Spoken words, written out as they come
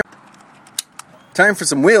Time for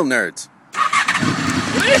some wheel nerds.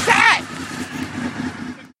 What is that?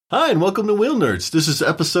 Hi, and welcome to Wheel Nerds. This is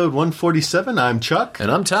episode 147. I'm Chuck.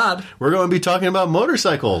 And I'm Todd. We're going to be talking about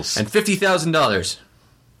motorcycles. And $50,000.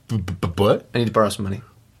 What? I need to borrow some money.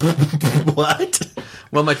 What?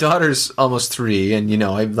 Well, my daughter's almost 3, and,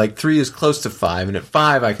 3 is close to 5, and at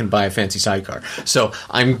 5 I can buy a fancy sidecar. So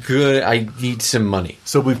I'm good. I need some money.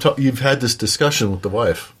 So you've had this discussion with the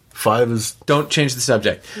wife. 5 is... Don't change the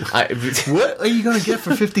subject. What are you going to get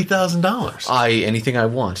for $50,000? Anything I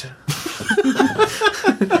want.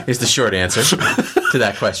 Is the short answer to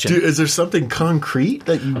that question. Is there something concrete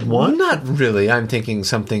that you want? Not really. I'm thinking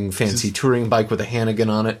something fancy. Touring bike with a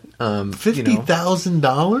Hannigan on it.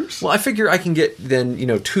 $50,000? Well, I figure I can get then,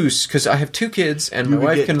 2, because I have 2 kids and my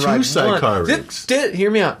wife can ride 2 sidecar one. rigs.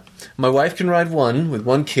 Hear me out. My wife can ride one with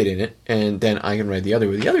one kid in it, and then I can ride the other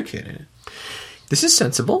with the other kid in it. This is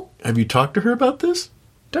sensible. Have you talked to her about this?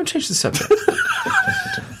 Don't change the subject.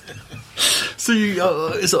 So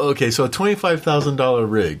so a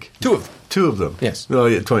 $25,000 rig. 2 of them. 2 of them. Yes. Oh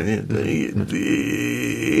yeah, 20. I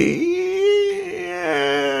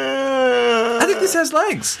think this has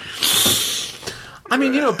legs. I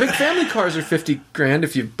mean, big family cars are $50,000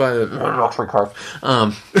 if you buy a luxury car.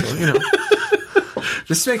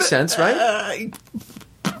 This makes sense, right?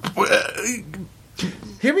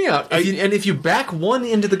 Hear me out. If you back one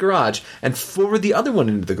into the garage and forward the other one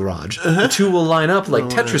into the garage, the 2 will line up like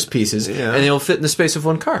Tetris pieces, and they'll fit in the space of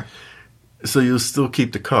one car. So you'll still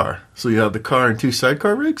keep the car. So you have the car and 2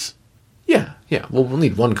 sidecar rigs? Yeah. Well, we'll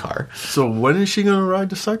need one car. So when is she going to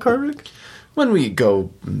ride the sidecar rig? When we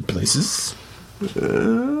go places.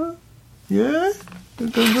 Yeah?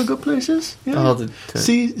 Go places? Yeah. All the time.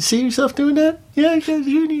 See yourself doing that? Yeah,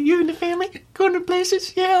 you and the family going to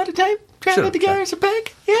places? Yeah, all the time? Traveling together as a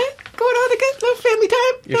pack? Yeah? Going on a good little family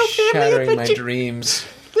time? You're little family shattering adventure. my dreams.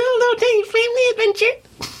 Little tiny family adventure.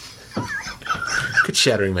 Quit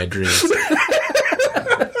shattering my dreams.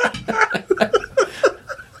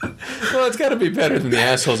 Well, it's got to be better than the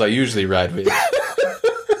assholes I usually ride with.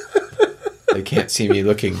 They can't see me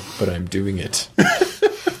looking, but I'm doing it.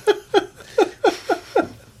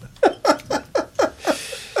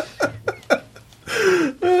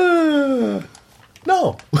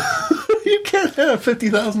 No. You can't have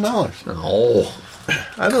 $50,000. No.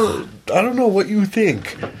 I don't know what you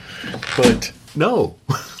think, but no.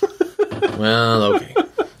 Well, okay.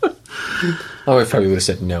 Oh, I probably would have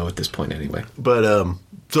said no at this point anyway. But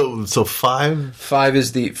so 5. 5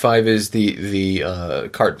 is the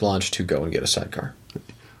carte blanche to go and get a sidecar.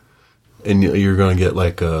 And you're going to get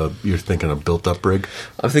you're thinking a built-up rig?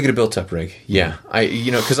 I'm thinking a built-up rig. Yeah,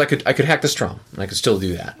 because I could hack the Strom. I could still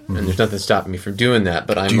do that, and there's nothing stopping me from doing that.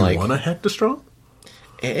 But do you want to hack the Strom?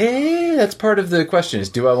 That's part of the question: is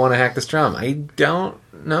do I want to hack the Strom? I don't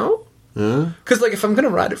know. Because if I'm going to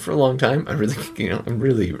ride it for a long time, I really,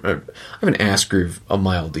 I have an ass groove a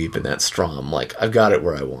mile deep in that Strom. I've got it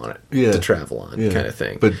where I want it to travel on, kind of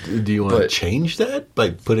thing. But do you want to change that by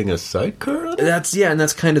putting a sidecar on it? And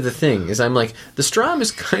that's kind of the thing. Is I'm the Strom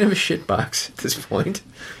is kind of a shitbox at this point.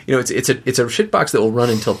 It's a shitbox that will run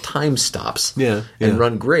until time stops. And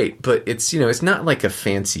run great, but it's it's not like a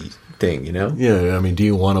fancy thing. Yeah, I mean, do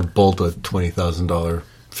you want to bolt a $20,000?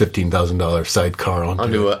 $15,000 sidecar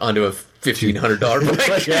onto a $1,500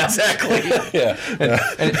 bike. Yeah. Exactly. Yeah.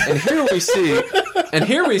 And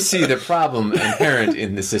here we see the problem inherent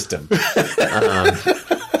in the system.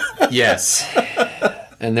 Yes.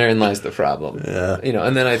 And therein lies the problem. Yeah.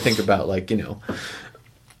 And then I think about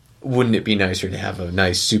wouldn't it be nicer to have a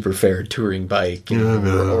nice super fair touring bike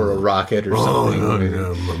or a rocket or something?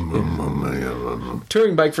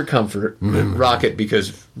 Touring bike for comfort, rocket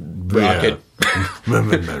because rocket.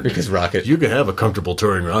 Because rocket. You can have a comfortable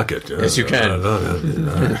touring rocket. Yes, you can.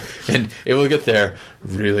 And it will get there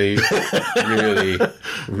really, really,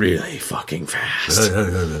 really fucking fast.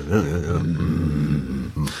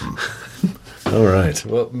 All right.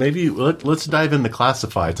 Well, maybe let's dive into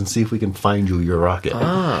classifieds and see if we can find you your rocket.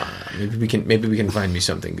 Maybe we can find me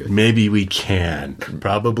something good. Maybe we can.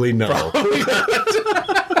 Probably no.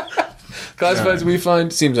 Classifieds we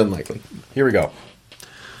find seems unlikely. Here we go.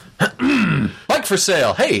 Bike for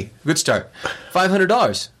sale. Hey, good start.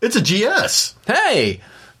 $500. It's a GS. Hey,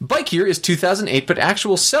 bike here is 2008, but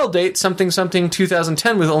actual sell date something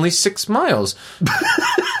 2010 with only 6 miles.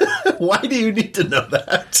 Why do you need to know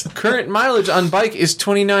that? Current mileage on bike is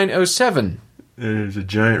 2907. There's a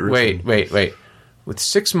giant... Wait. With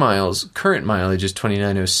 6 miles, current mileage is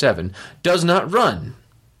 2907. Does not run.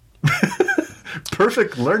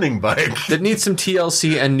 Perfect learning bike. that needs some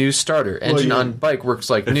TLC and new starter. Engine on bike works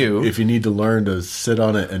like new. If you need to learn to sit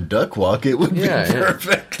on it and duck walk, it would be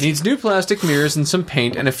perfect. Yeah. Needs new plastic mirrors and some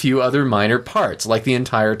paint and a few other minor parts, like the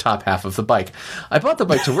entire top half of the bike. I bought the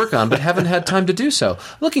bike to work on, but haven't had time to do so.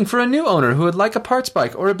 Looking for a new owner who would like a parts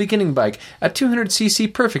bike or a beginning bike. At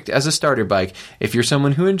 200cc, perfect as a starter bike. If you're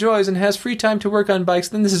someone who enjoys and has free time to work on bikes,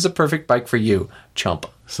 then this is a perfect bike for you. Chump.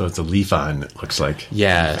 So it's a Leaf-On, it looks like.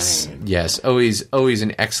 Yes, yes. Always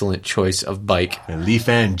an excellent choice of bike. A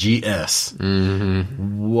Leaf-On GS.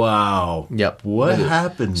 Mm-hmm. Wow. Yep. What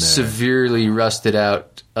happened there? Severely rusted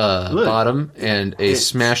out bottom and a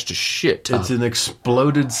smashed to shit top. It's an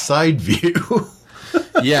exploded side view.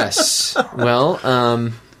 Yes. Well,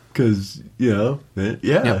 because,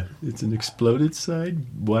 it's an exploded side.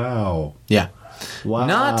 Wow. Yeah. Wow.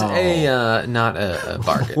 Not a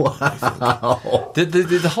bargain. Wow.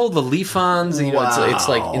 The whole Leaf-Ons, it's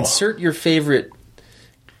like insert your favorite.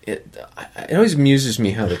 It always amuses me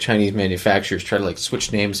how the Chinese manufacturers try to like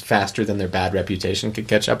switch names faster than their bad reputation can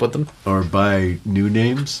catch up with them. Or buy new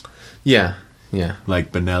names. Yeah.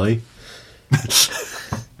 Like Benelli.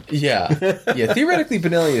 Yeah. Theoretically,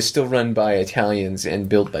 Benelli is still run by Italians and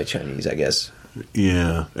built by Chinese, I guess.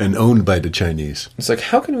 Yeah, and owned by the Chinese. It's like,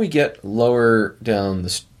 how can we get lower down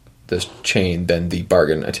this chain than the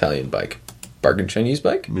bargain Italian bike? Bargain Chinese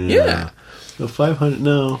bike? Yeah. So 500,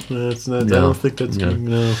 no, that's not, No. I don't think that's good,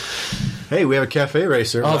 no. Hey, we have a cafe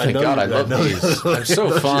racer. Oh, thank God, I love these. I'm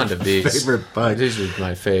so fond of these. Favorite bike. These are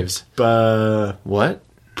my faves. What?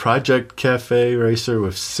 Project Cafe Racer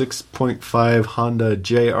with 6.5 Honda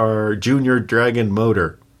JR Junior Dragon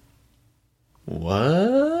motor.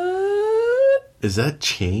 What? Is that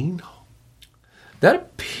chain? That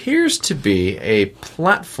appears to be a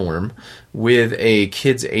platform with a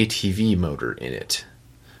kid's ATV motor in it,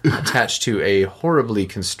 attached to a horribly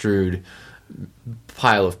construed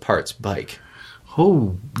pile of parts bike.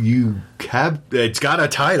 Oh, it's got a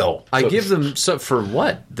title. I give them for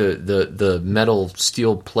what? The metal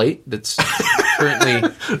steel plate that's currently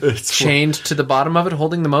chained to the bottom of it,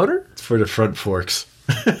 holding the motor? It's for the front forks.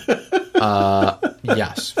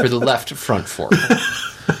 Yes, for the left front fork.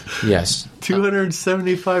 Yes.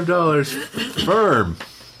 $275 firm.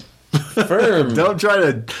 Firm. Don't try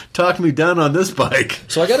to talk me down on this bike.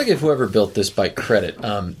 So I got to give whoever built this bike credit.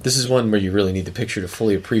 This is one where you really need the picture to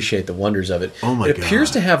fully appreciate the wonders of it. Oh my God. It appears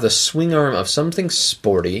God. to have the swing arm of something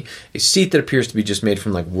sporty, a seat that appears to be just made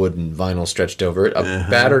from like wood and vinyl stretched over it, a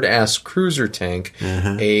battered ass cruiser tank,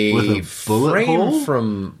 a With a bullet frame hole?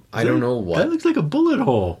 from I don't know what. That looks like a bullet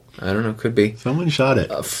hole. I don't know, could be. Someone shot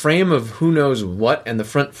it. A frame of who knows what, and the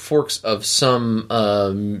front forks of some,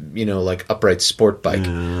 like upright sport bike.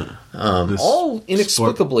 All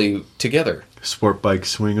inexplicably together. Sport bike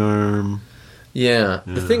swing arm. Yeah.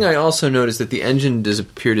 The thing I also noticed that the engine does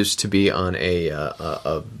appear to be on a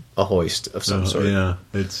hoist of some sort. Yeah,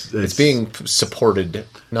 it's being supported,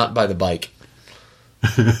 not by the bike.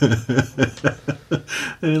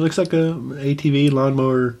 And it looks like a ATV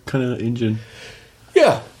lawnmower kind of engine.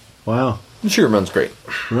 Yeah. Wow. I'm sure it runs great.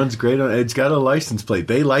 Runs great on. It's got a license plate.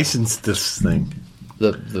 They licensed this thing.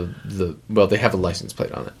 Well, they have a license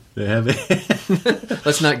plate on it. They have it.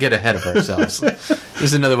 Let's not get ahead of ourselves.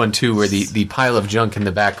 There's another one too where the pile of junk in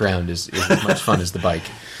the background is as much fun as the bike.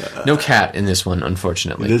 No cat in this one,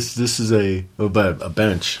 unfortunately. This is a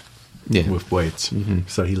bench with weights. Mm-hmm.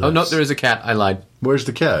 So he. Oh no, there is a cat. I lied. Where's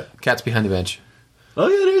the cat? Cat's behind the bench. Oh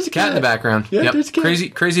yeah, there's a cat in the background. Yeah, yep. there's a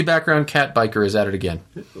cat. Crazy background cat biker is at it again.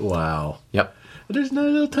 Wow. Yep. There's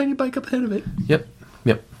another little tiny bike up ahead of it. Yep.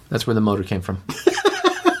 That's where the motor came from.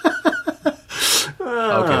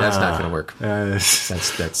 Okay, that's not going to work.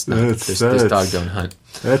 That's not. This dog don't hunt.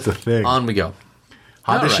 That's a thing. On we go.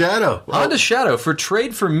 Honda Shadow. Honda Shadow for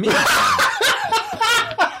trade for me.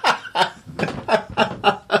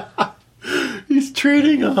 He's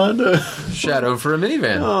trading a Honda Shadow for a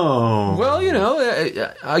minivan. Oh. Well,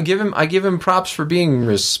 I give him props for being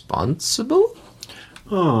responsible.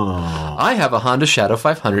 Oh. I have a Honda Shadow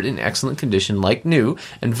 500 in excellent condition, like new,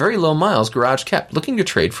 and very low miles, garage kept, looking to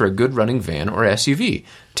trade for a good running van or SUV.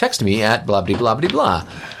 Text me at blah blah blah blah blah.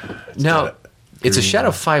 Now, it's a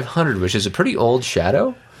Shadow 500, which is a pretty old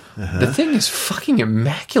Shadow. The thing is fucking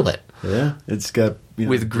immaculate. Yeah, it's got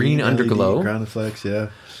with green underglow, LED, ground effects. Yeah,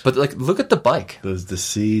 but look at the bike. There's the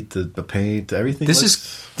seat, the paint, everything. This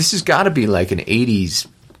has got to be like an 80s.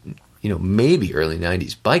 Maybe early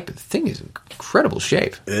 90s bike, but the thing is in incredible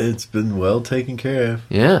shape. It's been well taken care of.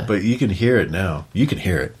 Yeah. But you can hear it now. You can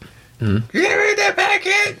hear it. Mm-hmm. Get rid of that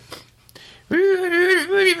packet!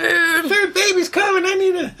 Third baby's coming. I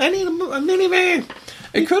need a minivan.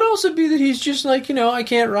 It could also be that he's just like, I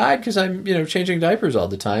can't ride because I'm, changing diapers all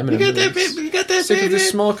the time. And You got that sick of baby. this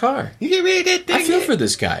small car. You get rid of that thing. I feel for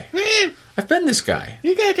this guy. I've been this guy.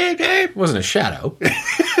 You got that baby. It wasn't a shadow. But,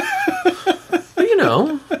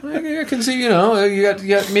 I can see, you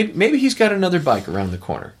got maybe he's got another bike around the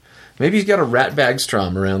corner. Maybe he's got a rat bag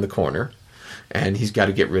Strom around the corner. And he's got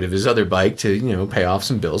to get rid of his other bike to, pay off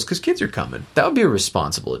some bills because kids are coming. That would be a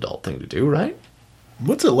responsible adult thing to do, right?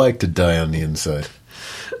 What's it like to die on the inside?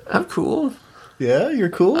 I'm cool. Yeah, you're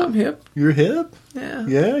cool? I'm hip. You're hip? Yeah.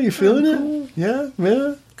 Yeah, you feeling it? Cool. Yeah.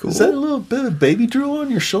 Cool. Is that a little bit of baby drool on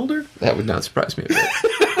your shoulder? That would not surprise me a bit.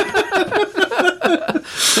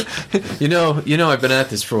 I've been at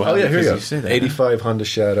this for a while. Oh, yeah, here you go. You say that. 85 Honda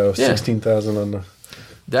Shadow, Yeah. 16,000 on the...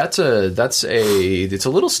 It's a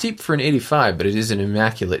little steep for an 85, but it is an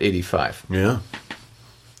immaculate 85. Yeah.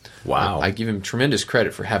 Wow. I give him tremendous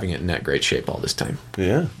credit for having it in that great shape all this time.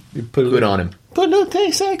 Yeah. You put Good on him. Put a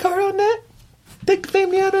little sidecar on that. Take the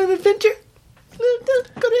family out on an adventure. Go to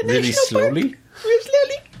the Really national slowly? park. Really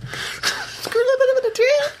slowly. Screw a little bit of the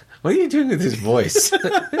trail. What are you doing with his voice?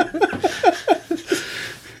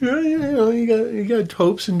 You got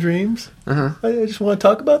hopes and dreams. Uh-huh. I just want to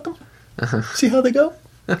talk about them. See how they go.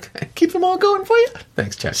 Okay. Keep them all going for you.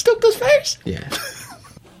 Thanks, Chuck. Stoke those fires. Yeah.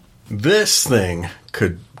 This thing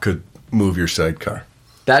could move your sidecar.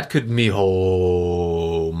 That could me.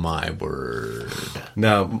 Oh, my word.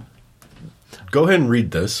 Now, go ahead and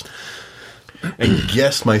read this and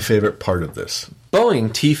guess my favorite part of this.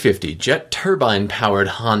 Boeing T-50 jet turbine-powered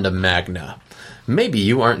Honda Magna. Maybe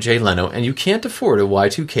you aren't Jay Leno and you can't afford a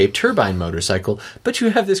Y2K turbine motorcycle, but you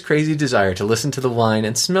have this crazy desire to listen to the whine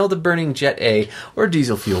and smell the burning Jet A or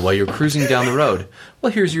diesel fuel while you're cruising down the road.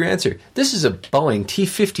 Well, here's your answer. This is a Boeing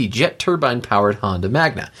T-50 jet turbine-powered Honda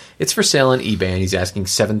Magna. It's for sale on eBay and he's asking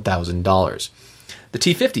 $7,000. The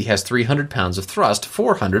T-50 has 300 pounds of thrust,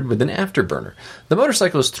 400 with an afterburner. The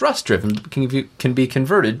motorcycle is thrust-driven but can be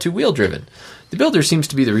converted to wheel-driven. The builder seems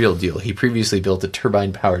to be the real deal. He previously built a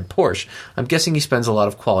turbine-powered Porsche. I'm guessing he spends a lot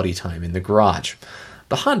of quality time in the garage.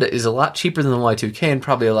 The Honda is a lot cheaper than the Y2K and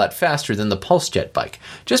probably a lot faster than the PulseJet bike.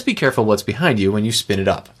 Just be careful what's behind you when you spin it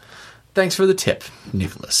up. Thanks for the tip,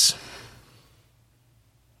 Nicholas.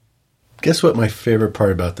 Guess what my favorite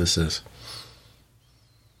part about this is?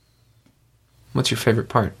 What's your favorite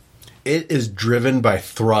part? It is driven by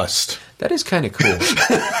thrust. That is kind of cool.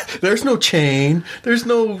 There's no chain. There's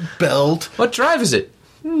no belt. What drive is it?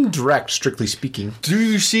 Direct, strictly speaking. Do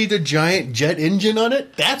you see the giant jet engine on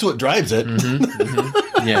it? That's what drives it.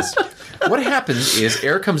 Yes. What happens is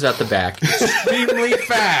air comes out the back extremely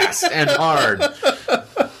fast and hard.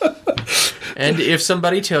 And if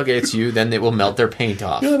somebody tailgates you, then it will melt their paint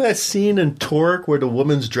off. You know that scene in Torque where the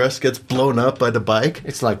woman's dress gets blown up by the bike?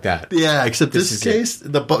 It's like that. Yeah, except This this is case,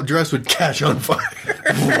 the dress would catch on fire.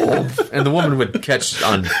 And the woman would catch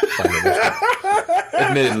on fire. Which would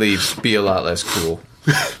admittedly, be a lot less cool.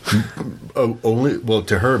 Well,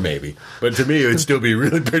 to her maybe, but to me it would still be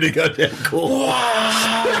really pretty goddamn cool.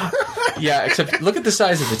 Yeah, except look at the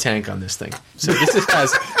size of the tank on this thing. So this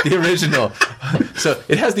has the original. So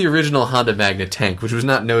it has the original Honda Magna tank, which was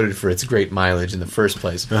not noted for its great mileage in the first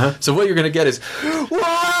place. So what you're going to get is,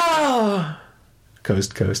 wow!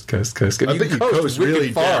 Coast, coast, coast, coast. I bet you coast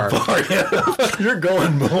really damn far. Yeah. You're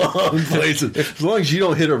going long places. As long as you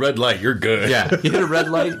don't hit a red light, you're good. Yeah, you hit a red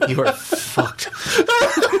light, you are fucked.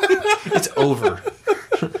 It's over.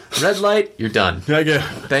 Red light, you're done.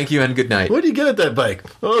 Thank you and good night. What do you get at that bike?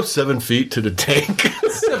 7 feet to the tank.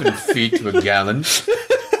 7 feet to a gallon.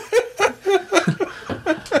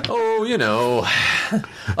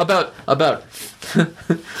 About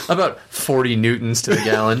 40 newtons to the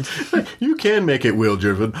gallon. You can make it wheel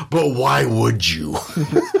driven, but why would you?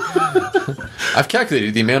 I've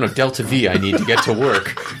calculated the amount of delta V I need to get to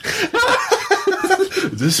work.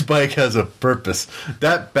 This bike has a purpose.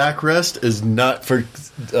 That backrest is not for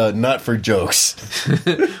jokes.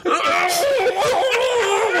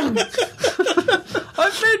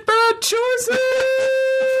 I've made bad choices.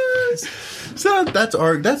 So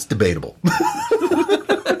that's debatable.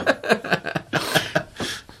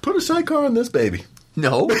 Put a sidecar on this baby.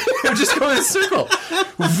 No, we're just going in a circle.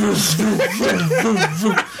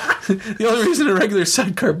 The only reason a regular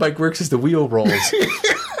sidecar bike works is the wheel rolls.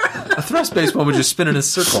 A thrust-based one would just spin in a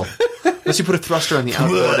circle. Unless you put a thruster on the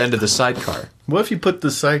outboard end of the sidecar. What if you put the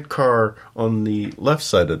sidecar on the left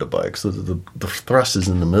side of the bike so that the thrust is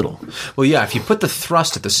in the middle? Well, yeah, if you put the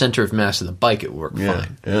thrust at the center of mass of the bike, it would work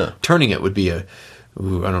fine. Yeah. Turning it would be a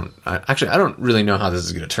Ooh, I don't really know how this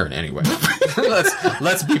is going to turn anyway.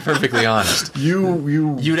 Let's be perfectly honest.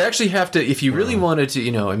 You'd actually have to, if you really wanted to,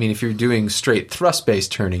 if you're doing straight thrust-based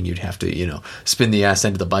turning, you'd have to, spin the ass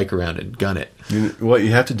end of the bike around and gun it. What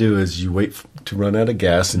you have to do is you wait to run out of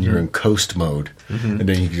gas and you're in coast mode, and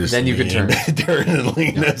then you can just turn and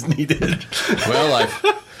lean as needed. Well,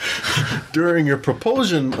 during your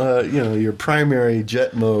propulsion, your primary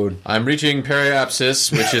jet mode. I'm reaching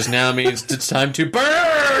periapsis, which now means it's time to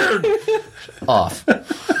burn off.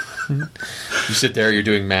 You sit there, you're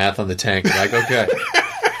doing math on the tank. You're like, okay,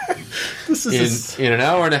 in an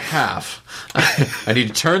hour and a half, I need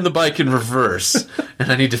to turn the bike in reverse,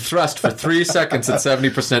 and I need to thrust for 3 seconds at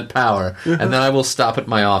 70% power, and then I will stop at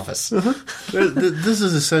my office. This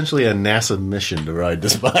is essentially a NASA mission to ride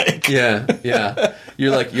this bike. Yeah.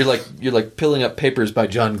 You're like pilling up papers by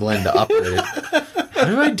John Glenn to operate it. How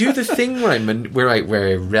do I do the thing where I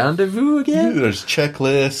rendezvous again? There's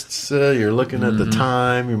checklists. You're looking at the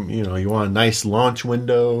time. You want a nice launch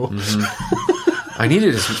window. I need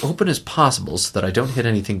it as open as possible so that I don't hit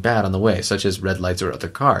anything bad on the way, such as red lights or other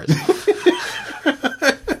cars.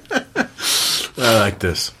 I like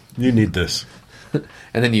this. You need this.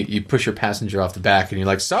 And then you push your passenger off the back and you're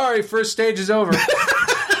like, sorry, first stage is over.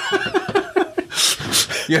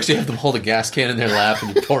 You actually have them hold a gas can in their lap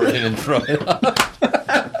and you pour it in and throw it up.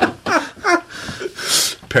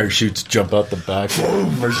 Parachutes jump out the back.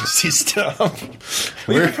 Emergency stop.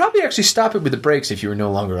 Well, you could probably actually stop it with the brakes if you were no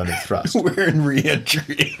longer under thrust. We're in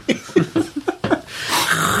re-entry.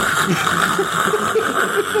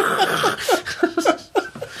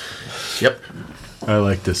 Yep. I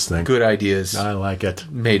like this thing. Good ideas. I like it.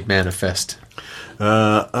 Made manifest.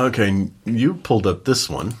 Okay, you pulled up this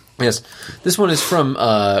one. Yes. This one is from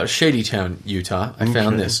Shadytown, Utah. I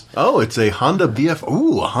found this. Oh, it's a Honda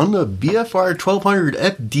BFR 1200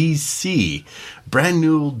 FDC. Brand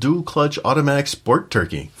new dual clutch automatic sport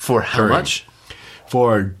turkey. For how much?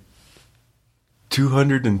 For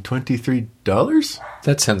 $223?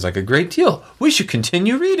 That sounds like a great deal. We should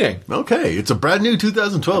continue reading. Okay, it's a brand new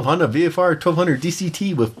 2012 Honda VFR 1200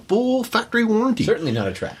 DCT with full factory warranty. Certainly not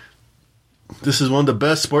a trap. This is one of the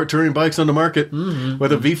best sport touring bikes on the market,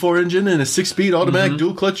 with a V4 engine and a 6-speed automatic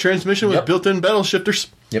dual-clutch transmission with built-in pedal shifters.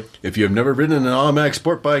 Yep. If you have never ridden an automatic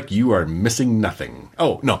sport bike, you are missing nothing.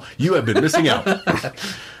 Oh, no, you have been missing out.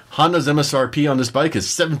 Honda's MSRP on this bike is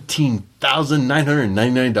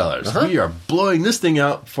 $17,999. We are blowing this thing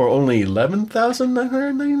out for only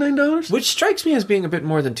 $11,999. Which strikes me as being a bit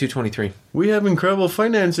more than $223. We have incredible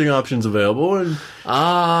financing options available, and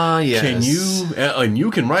yes.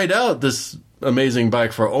 You can ride out this amazing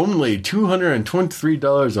bike for only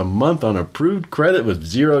 $223 a month on approved credit with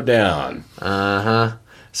zero down.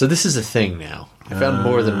 So this is a thing now. I found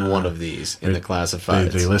more than one of these in the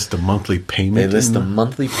classifieds. They list the monthly payment. They list the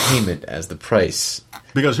monthly payment as the price.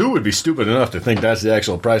 Because who would be stupid enough to think that's the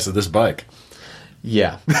actual price of this bike?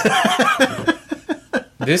 Yeah.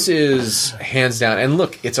 This is hands down. And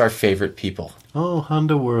look, it's our favorite people. Oh,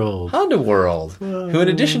 Honda World. Honda World, who in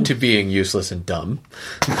addition to being useless and dumb,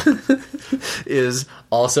 is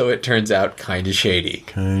also, it turns out, kind of shady.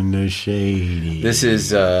 This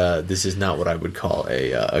is not what I would call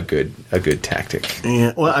a good tactic.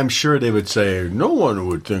 Yeah, well, I'm sure they would say no one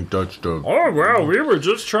would think that's the. Oh well, we were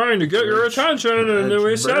just trying to get your attention, and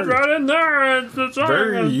we said right in there, it's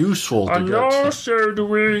very useful. And also, do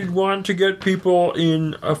we want to get people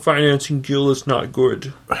in a financing deal that's not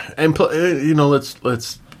good? And let's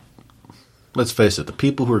face it. The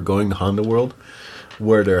people who are going to Honda World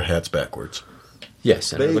wear their hats backwards.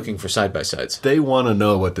 Yes, and they're looking for side-by-sides. They want to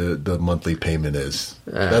know what the monthly payment is.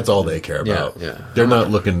 That's all they care about. Yeah. They're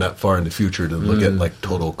not looking that far in the future to look at like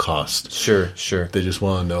total cost. Sure. They just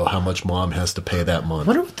want to know how much mom has to pay that month. I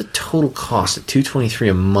wonder what the total cost at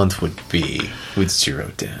 $223 a month would be with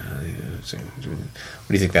zero down. What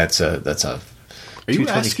do you think that's a? Are you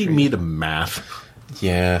asking me to math?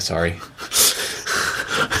 Yeah, sorry.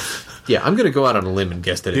 Yeah, I'm going to go out on a limb and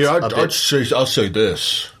guess that it's I'll say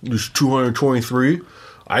this. This 223.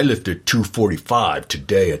 I lifted 245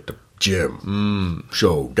 today at the gym.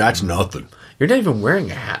 So that's nothing. You're not even wearing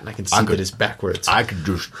a hat, and I can see that it's backwards. I could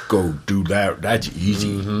just go do that. That's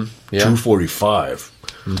easy. Yeah. 245.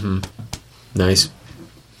 Nice.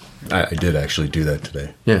 I did actually do that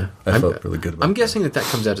today. Yeah. I felt really good about it. I'm guessing that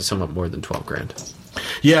comes out to somewhat more than $12,000.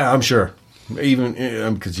 Yeah, I'm sure. Even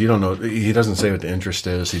because you don't know, he doesn't say what the interest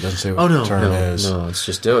is. He doesn't say what the term is. No, it's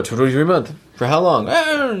just $223 a month. For how long?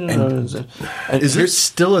 And is there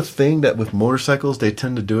still a thing that with motorcycles they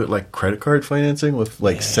tend to do it like credit card financing with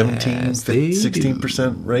like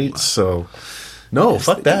 16% rates? So no,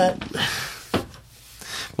 fuck that.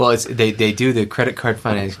 Well, they do the credit card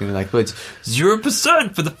financing. They're like, well, it's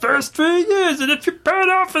 0% for the first 3 years, and if you pay it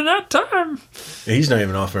off in that time. He's not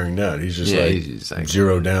even offering that. He's just he's like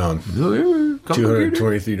zero down.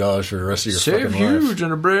 $223 for the rest of your Save fucking life. huge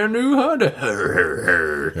in a brand new Honda.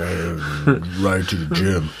 Ride to the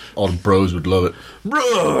gym. All the bros would love it.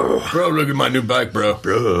 Bro, look at my new bike, bro.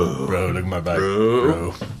 Bro, look at my bike.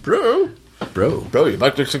 Bro. Your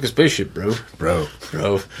bike looks like a spaceship, bro. Bro.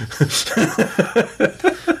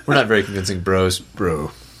 We're not very convincing bros.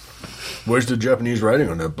 Bro. Where's the Japanese writing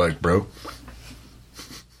on that bike, bro?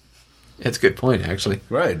 That's a good point, actually.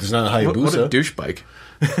 Right, it's not a Hayabusa. What a douche bike.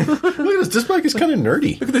 Look at this. This bike is kind of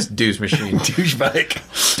nerdy. Look at this douche machine. Douche bike.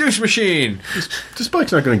 Douche machine. This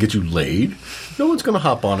bike's not going to get you laid. No one's going to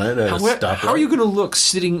hop on it. How are you going to look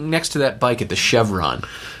sitting next to that bike at the Chevron?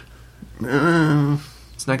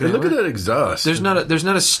 It's not going to look at that exhaust. There's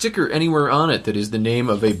not a sticker anywhere on it that is the name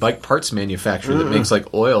of a bike parts manufacturer that makes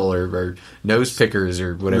like oil or nose pickers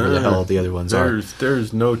or whatever the hell the other ones are.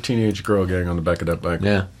 There's no teenage girl gang on the back of that bike.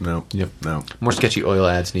 Yeah. No. Yep. No. More sketchy oil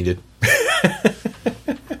ads needed.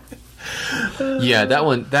 Yeah,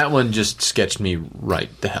 that one just sketched me right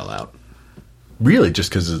the hell out. Really,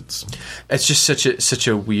 just because it's just such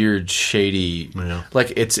a weird, shady. Yeah.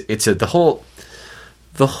 Like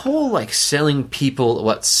the whole like selling people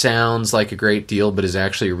what sounds like a great deal, but is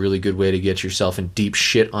actually a really good way to get yourself in deep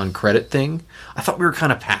shit on credit thing. I thought we were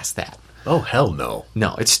kind of past that. Oh hell no!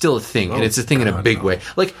 No, it's still a thing, and it's a thing in a big way.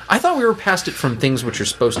 Like I thought we were past it from things which are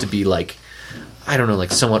supposed to be like, I don't know,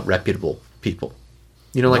 like somewhat reputable people.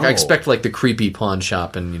 You know, like I expect like the creepy pawn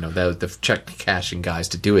shop and the check cashing guys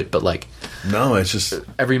to do it, but like no, it's just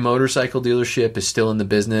every motorcycle dealership is still in the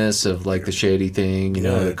business of like the shady thing.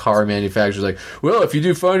 The car manufacturer's like, well, if you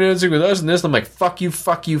do financing with us and this, I'm like, fuck you.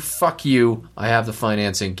 I have the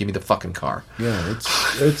financing. Give me the fucking car. Yeah,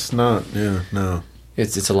 it's not. Yeah, no.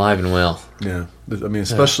 It's alive and well. Yeah, I mean,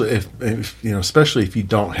 especially if you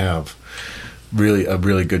don't have a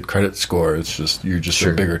really good credit score, it's just you're just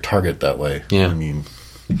a bigger target that way. Yeah, I mean,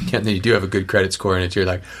 you do have a good credit score, and you're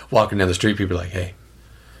like walking down the street, people are like, hey,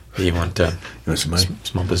 you want some money?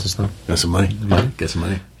 Small business loan? You want some money? Get some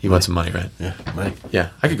money. You want some money, right? Yeah, money.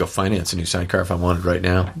 Yeah, I could go finance a new sidecar if I wanted right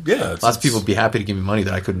now. Yeah, lots of people would be happy to give me money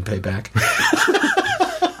that I couldn't pay back.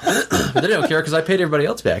 But they don't care because I paid everybody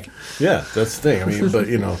else back. Yeah, that's the thing. I mean, but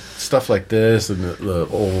stuff like this and the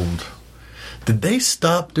old. Did they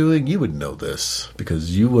stop doing? You would know this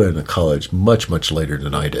because you went to college much, much later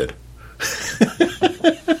than I did.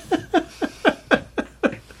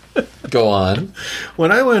 Go on.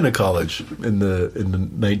 When I went to college in the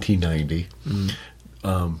 1990,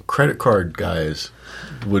 credit card guys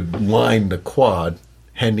would line the quad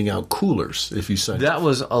handing out coolers if you signed. That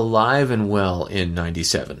was alive and well in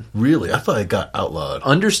 97. Really? I thought it got outlawed.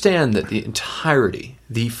 Understand that the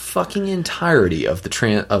fucking entirety of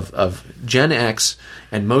of Gen X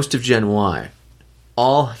and most of Gen Y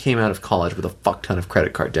all came out of college with a fuck ton of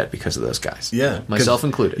credit card debt because of those guys. Yeah. Myself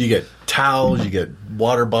included. You get towels, you get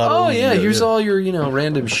water bottles. Oh, yeah. Here's all your,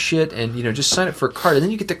 random shit, and, just sign up for a card. And then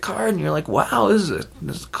you get the card, and you're like, wow, this is a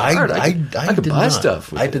card. I could buy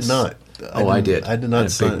stuff with I did not. I did. I did not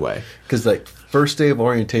in a big way. Because, first day of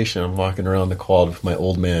orientation, I'm walking around the quad with my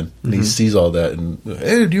old man, and he sees all that, and,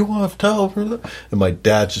 hey, do you want a towel for that? And my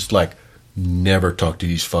dad's just like, never talk to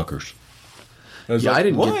these fuckers. I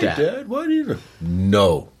didn't get that. Dad? Why do you?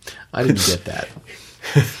 No. I didn't get that.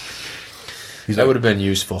 That would have been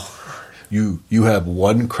useful. You have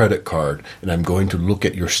one credit card, and I'm going to look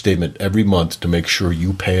at your statement every month to make sure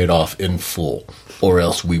you pay it off in full, or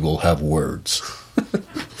else we will have words.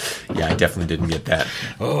 Yeah, I definitely didn't get that.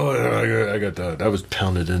 Oh, I got that. That was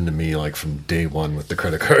pounded into me from day one with the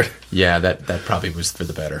credit card. Yeah, that probably was for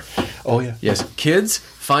the better. Oh, yeah. Yes, kids,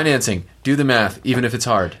 financing. Do the math, even if it's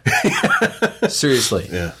hard. Seriously.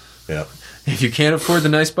 Yeah. If you can't afford the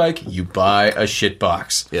nice bike, you buy a shit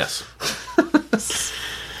box. Yes.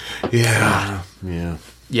 Yeah. Yeah.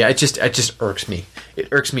 Yeah, it just irks me. It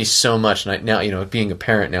irks me so much. And now, being a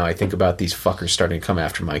parent now, I think about these fuckers starting to come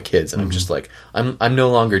after my kids, and I'm just like, I'm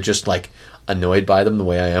no longer just annoyed by them the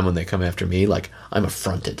way I am when they come after me. I'm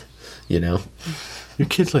affronted. Your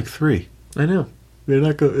kid's 3. I know. They're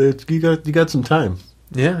not go. You got some time.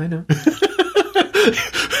 Yeah, I know.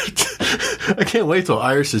 I can't wait till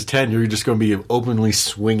Iris is 10. You're just going to be openly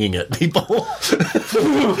swinging at people.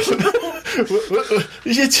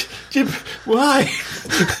 Why?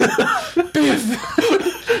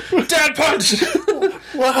 Dad punch!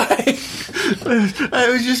 Why? I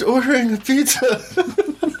was just ordering a pizza.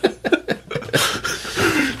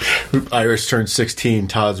 Iris turns 16.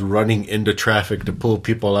 Todd's running into traffic to pull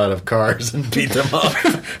people out of cars and beat them up.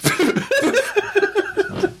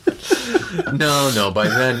 No. By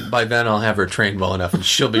then I'll have her trained well enough, and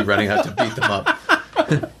she'll be running out to beat them up.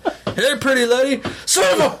 Hey, pretty lady,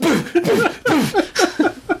 son of a!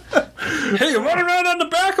 Hey, you running around on the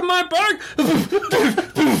back of my bike?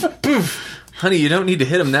 Honey, you don't need to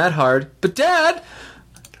hit him that hard. But Dad,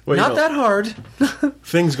 Well, not that hard.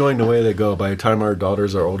 Things going the way they go. By the time our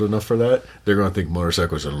daughters are old enough for that, they're going to think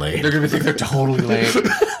motorcycles are lame. They're gonna think they're totally lame.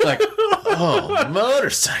 Like, oh,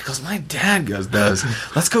 motorcycles. My dad does.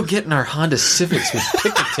 Let's go get in our Honda Civics with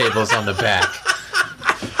picnic tables on the back.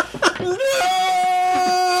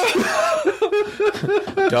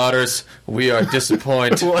 Daughters, we are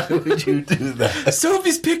disappointed. Why would you do that?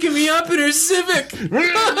 Sophie's picking me up in her Civic.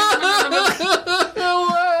 We're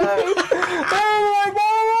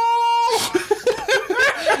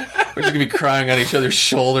just gonna be crying on each other's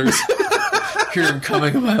shoulders. Hear them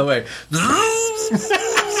coming a mile away.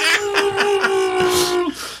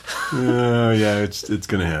 Yeah, it's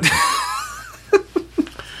gonna happen.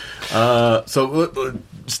 So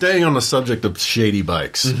staying on the subject of shady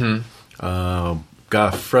bikes,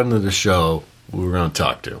 got a friend of the show we're going to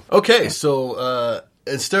talk to. Okay, so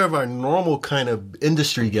instead of our normal kind of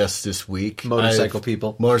industry guests this week, motorcycle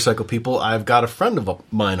people, I've got a friend of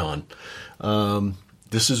mine on.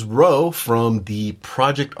 This is Ro from the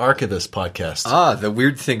Project Archivist podcast. Ah, the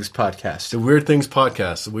Weird Things podcast. The Weird Things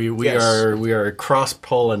podcast. We are cross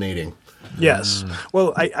pollinating. Yes.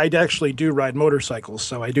 Well, I actually do ride motorcycles,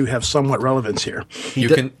 so I do have somewhat relevance here.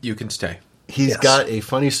 You can stay. He's got a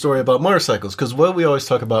funny story about motorcycles, because what we always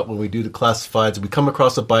talk about when we do the classifieds, we come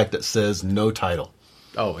across a bike that says no title.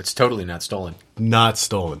 Oh, it's totally not stolen. Not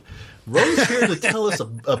stolen. Ro's here to tell us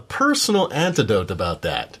a personal antidote about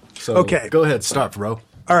that. So Okay. Go ahead, start, Ro.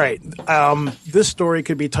 All right. This story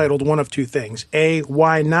could be titled one of two things. A,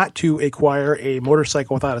 why not to acquire a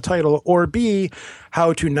motorcycle without a title, or B,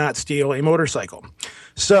 how to not steal a motorcycle.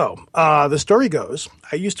 So the story goes,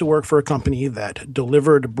 I used to work for a company that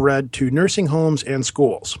delivered bread to nursing homes and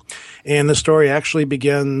schools. And the story actually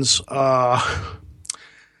begins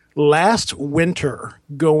last winter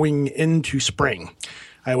going into spring.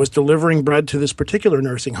 I was delivering bread to this particular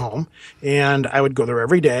nursing home, and I would go there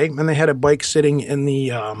every day, and they had a bike sitting in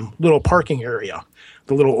the little parking area,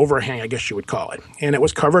 the little overhang, I guess you would call it. And it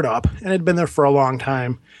was covered up, and it had been there for a long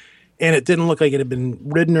time, and it didn't look like it had been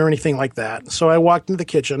ridden or anything like that. So I walked into the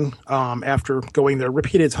kitchen after going there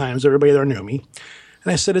repeated times. Everybody there knew me.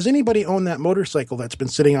 And I said, does anybody own that motorcycle that's been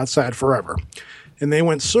sitting outside forever? And they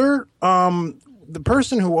went, sir, the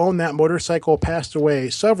person who owned that motorcycle passed away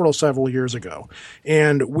several years ago.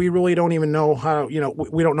 And we really don't even know how,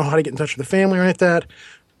 we don't know how to get in touch with the family or anything like that.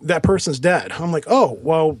 That person's dead. I'm like, oh,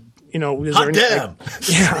 well, is there damn.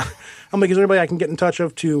 Yeah. I'm like, is there anybody I can get in touch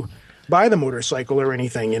of to buy the motorcycle or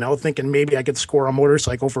anything, thinking maybe I could score a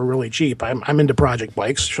motorcycle for really cheap. I'm into project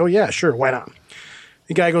bikes. So yeah, sure. Why not?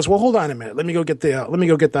 The guy goes, well, hold on a minute. Let me go get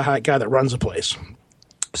the guy that runs the place.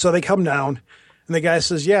 So they come down. And the guy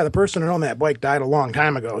says, yeah, the person who owned that bike died a long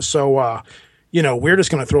time ago. So, we're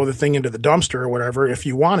just going to throw the thing into the dumpster or whatever. If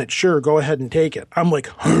you want it, sure, go ahead and take it. I'm like,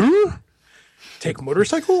 huh? Take a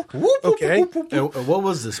motorcycle? Okay. And what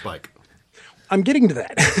was this bike? I'm getting to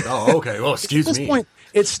that. Oh, okay. Well, excuse me. At this point,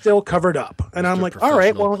 it's still covered up. And I'm like, all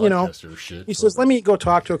right, well, he says, let me go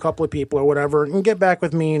talk to a couple of people or whatever and get back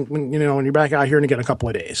with me when you're back out here in a couple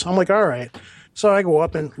of days. I'm like, all right. So I go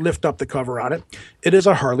up and lift up the cover on it. It is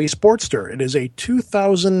a Harley Sportster. It is a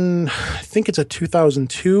 2000, I think it's a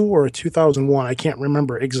 2002 or a 2001. I can't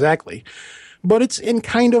remember exactly. But it's in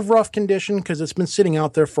kind of rough condition because it's been sitting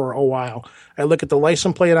out there for a while. I look at the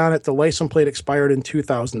license plate on it. The license plate expired in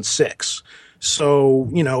 2006. So,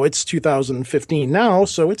 it's 2015 now.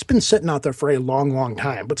 So it's been sitting out there for a long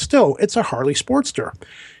time. But still, it's a Harley Sportster.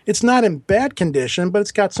 It's not in bad condition, but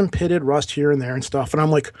it's got some pitted rust here and there and stuff. And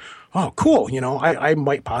I'm like, oh, cool. I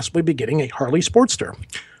might possibly be getting a Harley Sportster.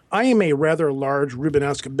 I am a rather large,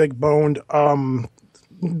 Rubenesque, big-boned,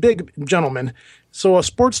 big gentleman. So a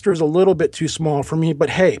Sportster is a little bit too small for me,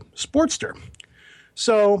 but hey, Sportster.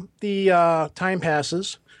 So the time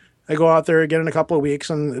passes. I go out there again in a couple of weeks,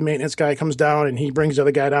 and the maintenance guy comes down, and he brings the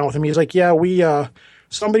other guy down with him. He's like, yeah,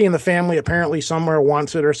 somebody in the family apparently somewhere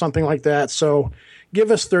wants it or something like that, so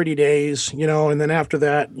give us 30 days, and then after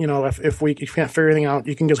that, if you can't figure anything out,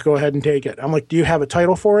 you can just go ahead and take it. I'm like, do you have a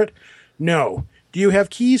title for it? No. Do you have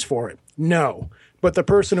keys for it? No. But the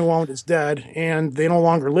person who owned it's dead, and they no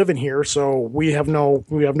longer live in here, so we have no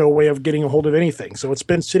way of getting a hold of anything. So it's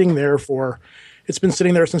been sitting there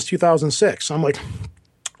since 2006. I'm like,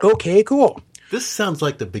 okay, cool. This sounds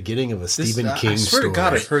like the beginning of a Stephen King story. I swear to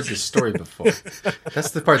God, I've heard this story before.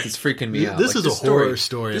 That's the part that's freaking me out. This is a horror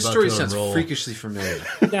story. This about story to sounds unroll. freakishly familiar.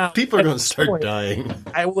 Now, People are going to start dying.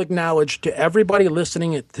 I will acknowledge to everybody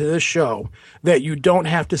listening to this show that you don't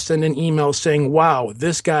have to send an email saying, wow,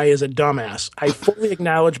 this guy is a dumbass. I fully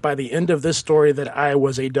acknowledge by the end of this story that I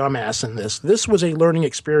was a dumbass in this. This was a learning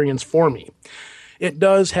experience for me. It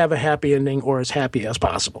does have a happy ending, or as happy as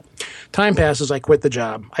possible. Time passes, I quit the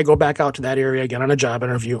job. I go back out to that area again on a job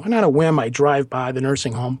interview, and on a whim, I drive by the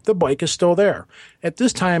nursing home. The bike is still there. At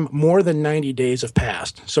this time, more than 90 days have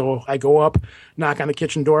passed. So I go up, knock on the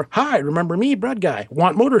kitchen door. Hi, remember me, bread guy?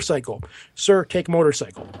 Want motorcycle? Sir, take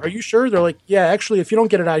motorcycle. Are you sure? They're like, yeah, actually, if you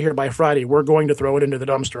don't get it out of here by Friday, we're going to throw it into the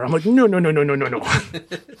dumpster. I'm like, no.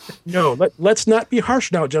 No, let's not be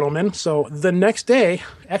harsh now, gentlemen. So the next day,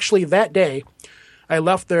 actually that day, I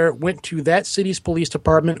left there, went to that city's police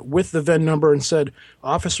department with the VIN number and said,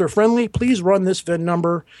 Officer Friendly, please run this VIN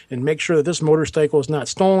number and make sure that this motorcycle is not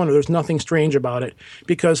stolen or there's nothing strange about it,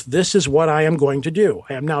 because this is what I am going to do.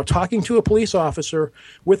 I am now talking to a police officer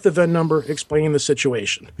with the VIN number explaining the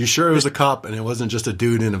situation. You sure it was a cop and it wasn't just a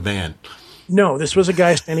dude in a van? No, this was a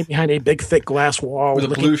guy standing behind a big, thick glass wall. With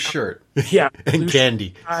a blue shirt. Yeah. And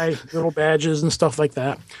candy. Little badges and stuff like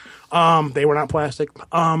that. They were not plastic.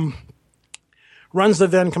 Runs the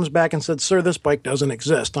VIN, comes back and said, sir, this bike doesn't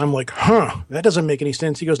exist. I'm like, that doesn't make any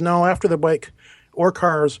sense. He goes, no, after the bike or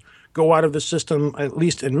cars go out of the system, at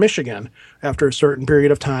least in Michigan, after a certain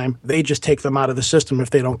period of time, they just take them out of the system if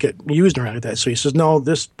they don't get used or anything like that. So he says, no,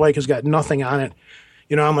 this bike has got nothing on it.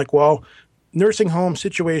 I'm like, well, nursing home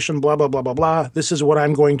situation, blah, blah, blah, blah, blah. This is what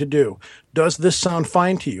I'm going to do. Does this sound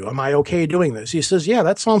fine to you? Am I okay doing this? He says, yeah,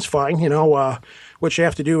 that sounds fine. What you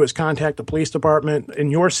have to do is contact the police department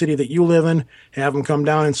in your city that you live in, have them come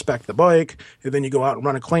down, inspect the bike, and then you go out and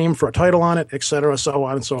run a claim for a title on it, et cetera, so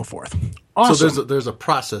on and so forth. Awesome. So there's a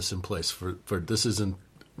process in place for this isn't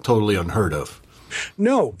totally unheard of.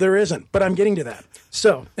 No, there isn't, but I'm getting to that.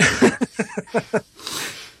 So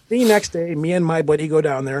the next day, me and my buddy go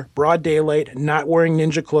down there, broad daylight, not wearing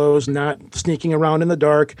ninja clothes, not sneaking around in the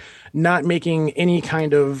dark, not making any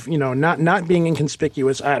kind of, not being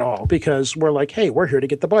inconspicuous at all, because we're like, hey, we're here to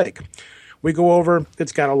get the bike. We go over,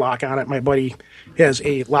 it's got a lock on it. My buddy has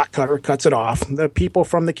a lock cutter, cuts it off. The people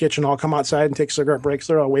from the kitchen all come outside and take cigarette breaks.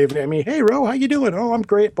 They're all waving at me. Hey, Ro, how you doing? Oh, I'm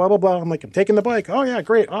great, blah, blah, blah. I'm like, I'm taking the bike. Oh, yeah,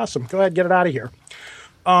 great, awesome. Go ahead, get it out of here.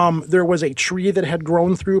 There was a tree that had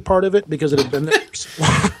grown through part of it because it had been there.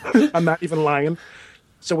 I'm not even lying.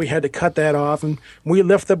 So we had to cut that off, and we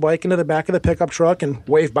lift the bike into the back of the pickup truck and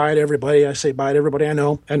wave bye to everybody. I say bye to everybody I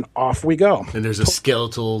know, and off we go. And there's a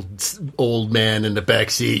skeletal old man in the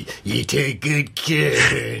back seat. You take good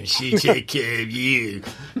care, and she take care of you.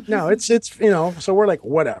 No, it's so we're like,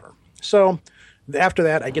 whatever. So after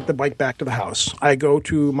that, I get the bike back to the house. I go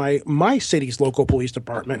to my city's local police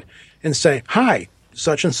department and say, hi,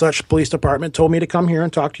 such and such police department told me to come here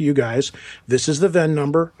and talk to you guys. This is the VIN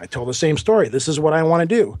number. I tell the same story. This is what I want to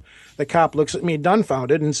do. The cop looks at me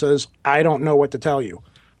dumbfounded and says, I don't know what to tell you.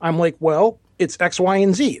 I'm like, well, it's X, Y,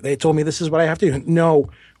 and Z. They told me this is what I have to do. No,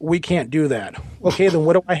 we can't do that. Okay, then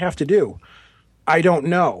what do I have to do? I don't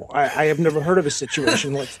know. I have never heard of a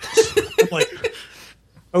situation like this. I'm like,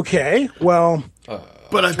 okay, well.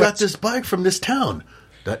 But I've got this bike from this town.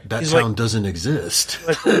 That town doesn't exist.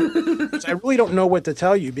 I really don't know what to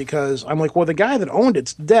tell you, because I'm like, well, the guy that owned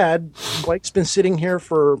it's dead. The bike's been sitting here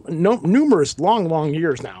for numerous long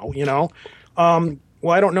years now, Well,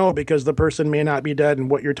 I don't know, because the person may not be dead,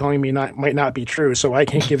 and what you're telling me might not be true, so I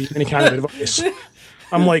can't give you any kind of advice.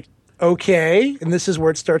 I'm like, okay, and this is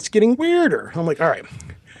where it starts getting weirder. I'm like, all right.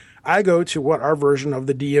 I go to what our version of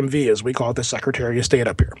the DMV is. We call it the Secretary of State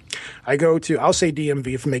up here. I'll say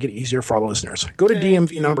DMV to make it easier for all the listeners. Go to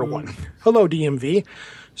DMV number 1. Hello, DMV.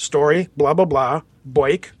 Story, blah, blah, blah.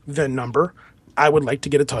 Bike, VIN number. I would like to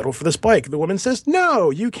get a title for this bike. The woman says,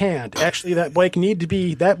 no, you can't. Actually, that bike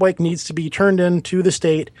needs to be turned into the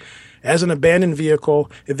state as an abandoned vehicle.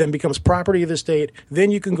 It then becomes property of the state. Then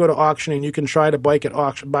you can go to auction and you can try to buy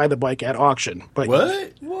the bike at auction. But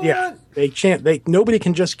what? Yeah, they can't. Nobody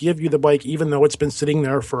can just give you the bike, even though it's been sitting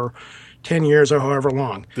there for 10 years or however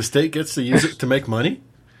long. The state gets to use it to make money?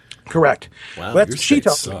 Correct. Wow, that's your what she state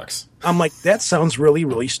tells sucks. me. I'm like, that sounds really,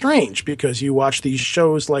 really strange, because you watch these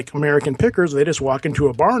shows like American Pickers. They just walk into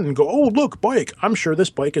a barn and go, oh, look, bike. I'm sure this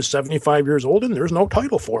bike is 75 years old and there's no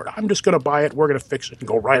title for it. I'm just going to buy it. We're going to fix it and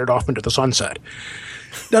go ride it off into the sunset.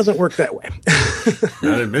 Doesn't work that way.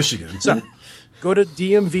 Not in Michigan. So go to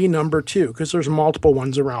DMV number 2, because there's multiple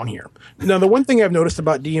ones around here. Now, the one thing I've noticed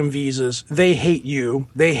about DMVs is they hate you.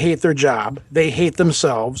 They hate their job. They hate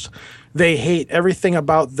themselves. They hate everything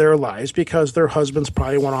about their lives because their husbands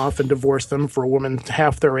probably went off and divorced them for a woman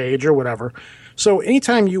half their age or whatever. So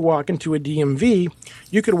anytime you walk into a DMV,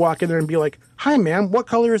 you could walk in there and be like, "Hi, ma'am, what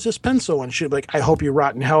color is this pencil?" And she'd be like, "I hope you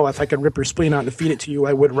rot in hell. If I could rip your spleen out and feed it to you,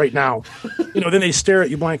 I would right now." Then they stare at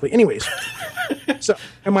you blankly. Anyways, so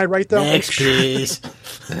am I right, though? Next, please.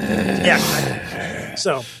 Yeah.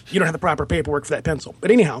 So you don't have the proper paperwork for that pencil.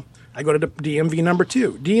 But anyhow, I go to DMV number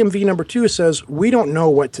 2. DMV number 2 says, "We don't know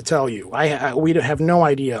what to tell you. We have no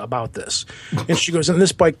idea about this." And she goes, "And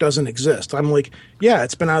this bike doesn't exist." I'm like, "Yeah,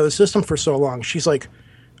 it's been out of the system for so long." She's like,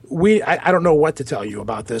 I don't know what to tell you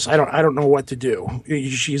about this. I don't know what to do."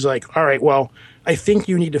 She's like, "All right, well, I think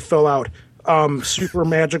you need to fill out super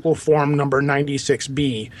magical form number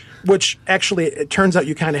 96B," which actually it turns out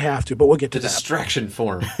you kind of have to, but we'll get to The that. distraction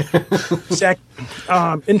form.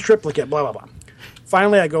 In triplicate, blah, blah, blah.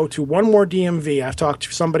 Finally, I go to one more DMV. I've talked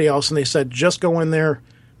to somebody else, and they said, "Just go in there,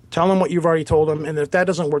 tell them what you've already told them, and if that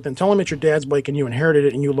doesn't work, then tell them it's your dad's bike and you inherited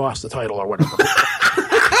it and you lost the title or whatever."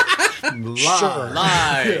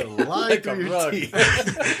 Lie. Lie through your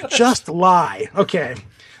teeth. Just lie. Okay.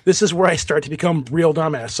 This is where I start to become real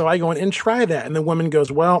dumbass. So I go in and try that, and the woman goes,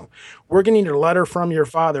 "Well, we're going to need a letter from your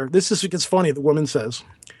father." This is what gets funny. The woman says,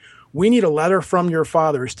 "We need a letter from your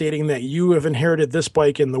father stating that you have inherited this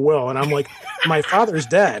bike in the will." And I'm like, "My father's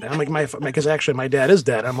dead." I'm like, because actually my dad is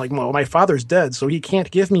dead. I'm like, "Well, my father's dead, so he can't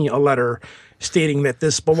give me a letter stating that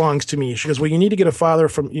this belongs to me." She goes, "Well, you need to get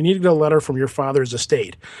a letter from your father's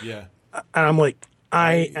estate." Yeah. And I'm like,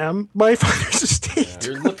 "I am my father's estate."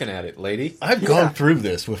 You're looking at it, lady. I've gone through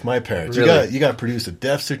this with my parents. Really? You got to produce a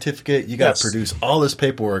death certificate. You got Yes. to produce all this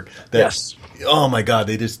paperwork. Yes. Oh my God!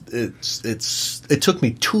 It took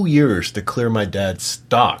me 2 years to clear my dad's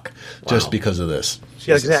stock just because of this.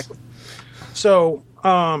 Yeah, exactly. So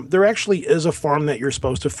there actually is a form that you're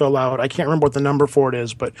supposed to fill out. I can't remember what the number for it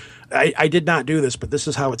is, but I did not do this, but this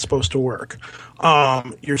is how it's supposed to work.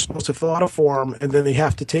 You're supposed to fill out a form, and then they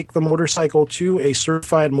have to take the motorcycle to a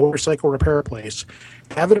certified motorcycle repair place,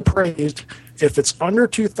 have it appraised. If it's under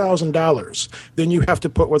 $2,000, then you have to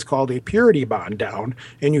put what's called a purity bond down,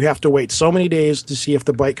 and you have to wait so many days to see if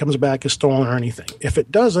the bike comes back as stolen or anything. If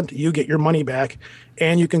it doesn't, you get your money back,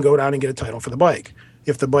 and you can go down and get a title for the bike.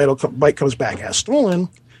 If the bike comes back as stolen,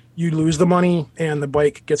 you lose the money, and the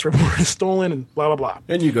bike gets reported as stolen, and blah blah blah.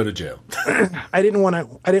 And you go to jail. I didn't want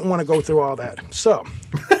to go through all that. So,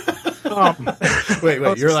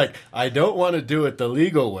 Wait. You're like, I don't want to do it the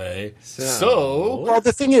legal way. So well,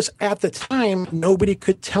 the thing is, at the time, nobody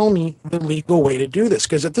could tell me the legal way to do this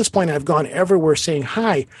because at this point, I've gone everywhere saying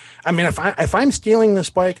hi. I mean, if I'm stealing this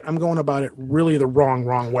bike, I'm going about it really the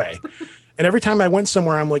wrong way. And every time I went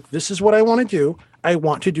somewhere, I'm like, "This is what I want to do. I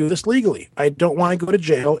want to do this legally. I don't want to go to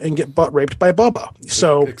jail and get butt raped by Bubba."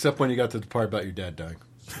 So, except when you got to the part about your dad dying.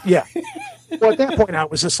 yeah. Well, at that point, I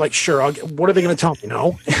was just like, "Sure, what are they going to tell me?"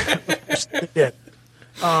 No. They did.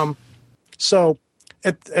 So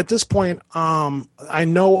at this point, I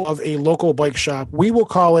know of a local bike shop. We will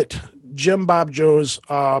call it Jim Bob Joe's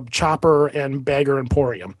Chopper and Bagger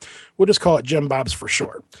Emporium. We'll just call it Jim Bob's for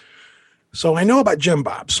short. So I know about Jim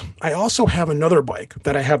Bob's. I also have another bike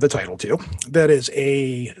that I have the title to. That is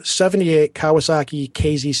a 78 Kawasaki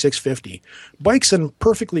KZ650. Bike's in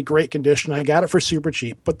perfectly great condition. I got it for super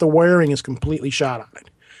cheap, but the wiring is completely shot on it.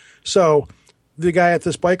 So the guy at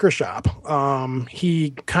this biker shop,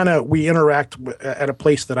 we interact at a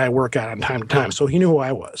place that I work at on time to time. So he knew who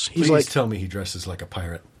I was. He's Please like, tell me he dresses like a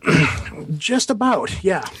pirate. just about,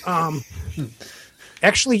 yeah.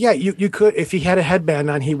 Actually, yeah, you could, if he had a headband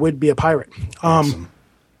on, he would be a pirate. Awesome.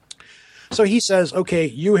 So he says, "Okay,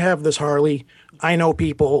 you have this Harley. I know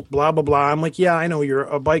people, blah, blah, blah." I'm like, "Yeah, I know you're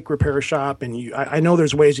a bike repair shop, and I know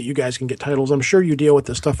there's ways that you guys can get titles. I'm sure you deal with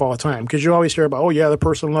this stuff all the time because you always hear about, oh, yeah, the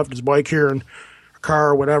person left his bike here and a car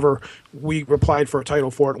or whatever. We applied for a title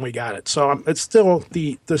for it, and we got it." So it's still,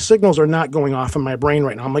 the signals are not going off in my brain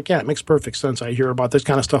right now. I'm like, "Yeah, it makes perfect sense. I hear about this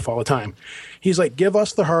kind of stuff all the time." He's like, "Give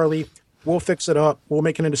us the Harley. We'll fix it up. We'll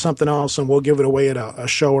make it into something else, and we'll give it away at a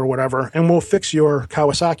show or whatever, and we'll fix your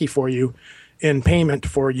Kawasaki for you in payment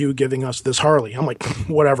for you giving us this Harley." I'm like,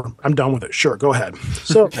 "Whatever. I'm done with it. Sure, go ahead."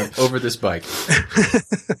 So I'm over this bike.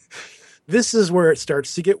 this is where it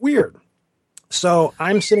starts to get weird. So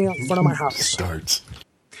I'm sitting out in front of my house. Starts.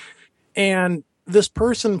 And this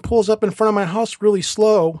person pulls up in front of my house really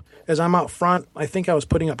slow as I'm out front. I think I was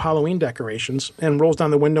putting up Halloween decorations, and rolls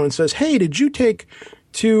down the window and says, "Hey, did you take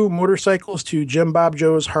 2 motorcycles to Jim Bob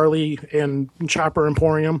Joe's Harley and Chopper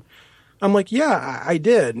Emporium?" I'm like, "Yeah, I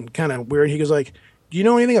did." Kind of weird. He goes like, do you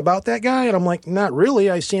know anything about that guy? And I'm like, not really.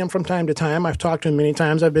 I see him from time to time. I've talked to him many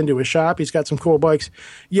times. I've been to his shop. He's got some cool bikes.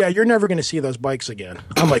 Yeah, you're never going to see those bikes again.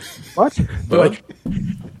 I'm like, what? They're like,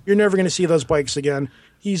 you're never going to see those bikes again.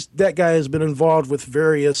 That guy has been involved with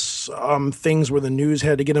various things where the news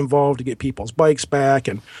had to get involved to get people's bikes back,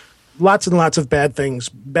 and lots of bad things.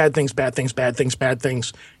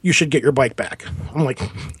 You should get your bike back. I'm like,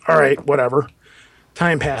 all right, whatever.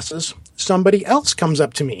 Time passes. Somebody else comes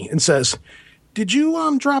up to me and says, did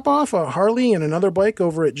you drop off a Harley and another bike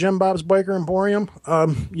over at Jim Bob's Biker Emporium?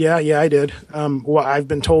 Yeah, I did. Well, I've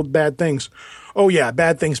been told bad things. Oh, yeah,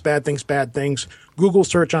 bad things. Google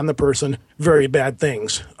search on the person, very bad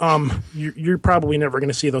things. You're probably never going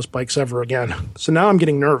to see those bikes ever again. So now I'm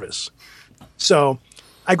getting nervous. So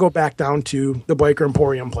I go back down to the Biker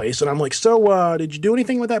Emporium place, and I'm like, so did you do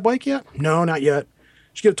anything with that bike yet? No, not yet.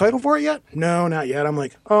 Did you get a title for it yet? No, not yet. I'm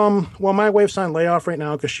like, well, my wife's on layoff right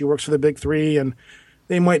now because she works for the Big Three, and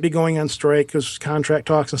they might be going on strike because contract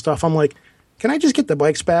talks and stuff. I'm like, can I just get the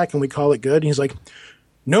bikes back and we call it good? And he's like,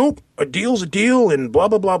 nope, a deal's a deal, and blah,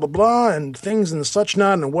 blah, blah, blah, blah, and things and such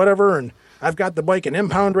not and whatever, and I've got the bike in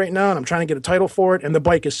impound right now, and I'm trying to get a title for it, and the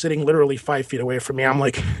bike is sitting literally 5 feet away from me. I'm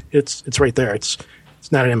like, it's right there. It's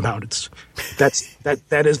not an impound.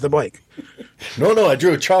 That is the bike. No, I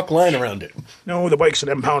drew a chalk line around it. No, the bike's an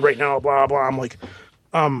impound right now, blah, blah. I'm like,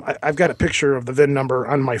 I've got a picture of the VIN number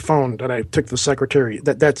on my phone that I took the secretary.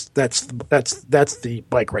 That's the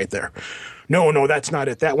bike right there. No, that's not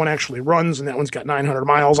it. That one actually runs, and that one's got 900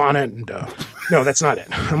 miles on it, and no, that's not it.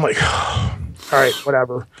 I'm like, all right,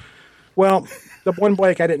 whatever. Well, the one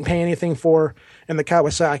bike I didn't pay anything for, and the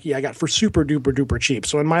Kawasaki I got for super duper duper cheap.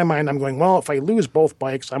 So in my mind, I'm going, well, if I lose both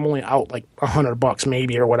bikes, I'm only out like $100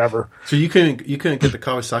 maybe or whatever. So you couldn't get the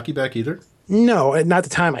Kawasaki back either? No, not the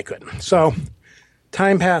time I couldn't. So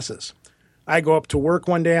time passes. I go up to work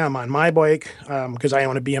one day. I'm on my bike because I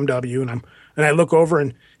own a BMW, and I look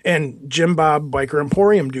over and Jim Bob Biker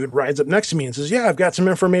Emporium dude rides up next to me and says, yeah, I've got some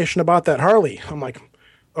information about that Harley. I'm like,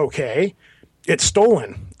 okay, it's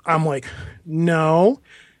stolen. I'm like, no.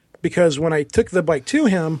 Because when I took the bike to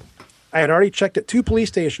him, I had already checked at 2 police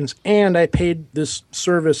stations, and I paid this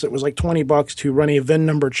service that was like $20 to run a VIN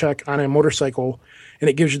number check on a motorcycle, and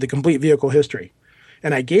it gives you the complete vehicle history.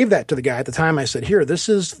 And I gave that to the guy at the time. I said, here, this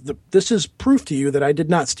is proof to you that I did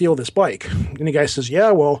not steal this bike. And the guy says, yeah,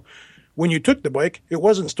 well, when you took the bike, it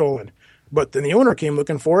wasn't stolen. But then the owner came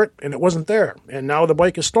looking for it, and it wasn't there. And now the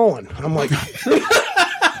bike is stolen. I'm like...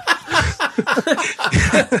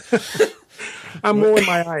 I'm rolling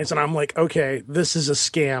my eyes, and I'm like, okay, this is a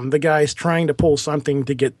scam. The guy's trying to pull something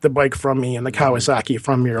to get the bike from me and the Kawasaki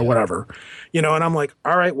from me or whatever. And I'm like,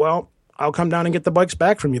 all right, well, I'll come down and get the bikes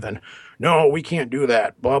back from you then. No, we can't do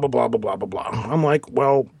that, blah, blah, blah, blah, blah, blah, blah. I'm like,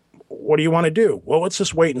 well, what do you want to do? Well, let's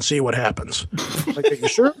just wait and see what happens. Like, are you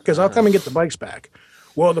sure? Because I'll come and get the bikes back.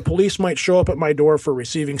 Well, the police might show up at my door for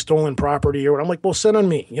receiving stolen property, or I'm like, well, send on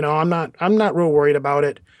me. I'm not real worried about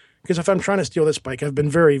it. Because if I'm trying to steal this bike, I've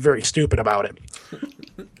been very, very stupid about it.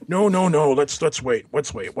 No. Let's wait.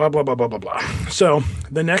 Blah, blah, blah, blah, blah, blah. So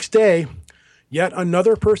the next day, yet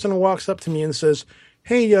another person walks up to me and says,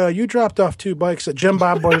 hey, you dropped off 2 bikes at Jim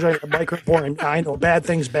Bob Biker Emporium. I know, bad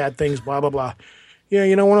things, blah, blah, blah.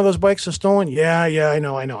 Yeah, one of those bikes is stolen? Yeah, I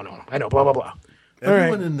know, blah, blah, blah.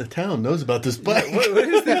 Everyone in the town knows about this bike. What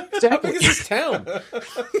is that? Exactly. How big is this town?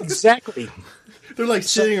 Exactly. They're like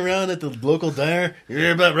sitting around at the local diner. You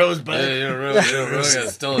hear about Rose bike? Rose got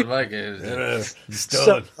stolen bike.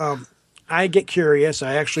 Stolen. So, I get curious.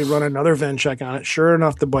 I actually run another VIN check on it. Sure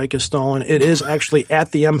enough, the bike is stolen. It is actually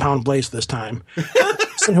at the impound place this time.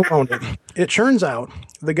 Listen, who owned it? It turns out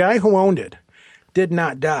the guy who owned it did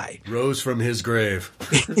not die. Rose from his grave.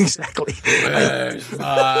 Exactly. Where's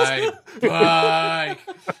my bike?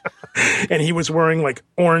 And he was wearing like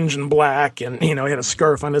orange and black, and he had a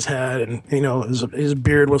scarf on his head, and his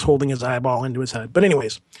beard was holding his eyeball into his head. But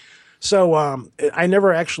anyways, so I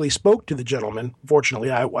never actually spoke to the gentleman.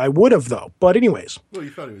 Fortunately, I would have though. But anyways, well,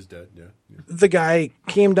 you thought he was dead, yeah. The guy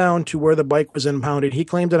came down to where the bike was impounded. He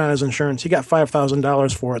claimed it on his insurance. He got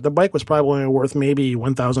 $5,000 for it. The bike was probably worth maybe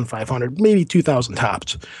 $1,500, maybe $2,000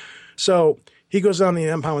 tops. So he goes down the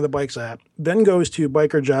impound with the bikes at, then goes to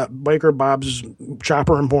Biker Bob's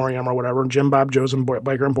Chopper Emporium or whatever, Jim Bob Joe's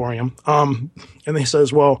Biker Emporium. And he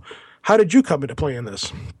says, well, how did you come into play in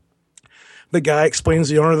this? The guy explains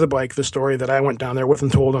the owner of the bike the story that I went down there with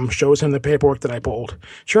and told him, shows him the paperwork that I pulled.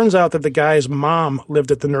 Turns out that the guy's mom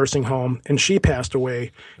lived at the nursing home, and she passed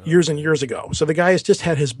away years and years ago. So the guy has just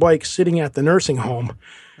had his bike sitting at the nursing home,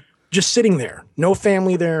 just sitting there. No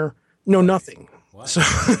family there, no nothing. What? So,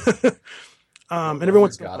 and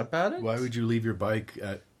everyone's forgot about it? Why would you leave your bike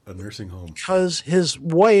at A nursing home. Because his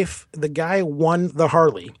wife, the guy won the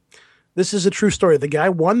Harley. This is a true story. The guy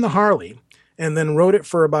won the Harley and then rode it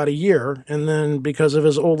for about a year. And then because of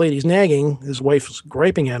his old lady's nagging, his wife was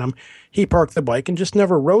griping at him, he parked the bike and just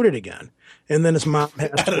never rode it again. And then his mom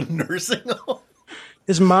passed At a nursing home?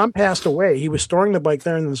 His mom passed away. He was storing the bike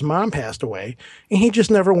there, and his mom passed away. And he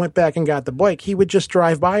just never went back and got the bike. He would just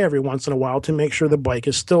drive by every once in a while to make sure the bike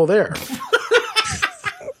is still there.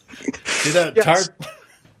 See that Yes. tarp?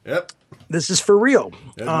 Yep. This is for real.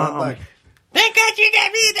 That's my bike. Thank God you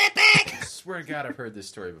got me that back. I swear to God, I've heard this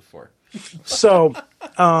story before. So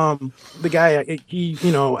the guy, he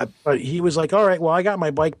was like, all right, well, I got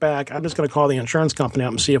my bike back. I'm just going to call the insurance company up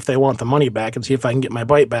and see if they want the money back and see if I can get my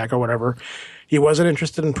bike back or whatever. He wasn't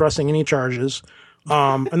interested in pressing any charges.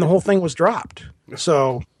 And the whole thing was dropped.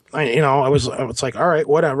 So, I was like, all right,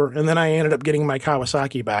 whatever. And then I ended up getting my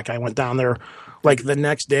Kawasaki back. I went down there like the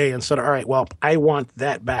next day and said, all right, well, I want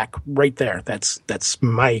that back right there. That's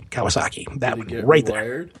my Kawasaki. That Did it one get right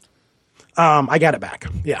rewired? there. I got it back.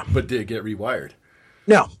 Yeah. But did it get rewired?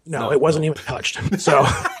 No, it wasn't even touched. So,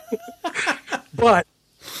 but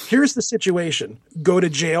here's the situation. Go to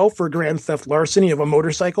jail for grand theft larceny of a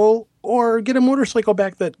motorcycle or get a motorcycle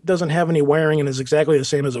back that doesn't have any wiring and is exactly the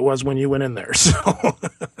same as it was when you went in there. So,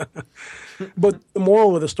 but the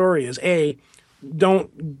moral of the story is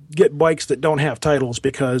don't get bikes that don't have titles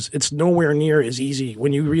because it's nowhere near as easy.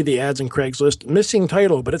 When you read the ads in Craigslist, missing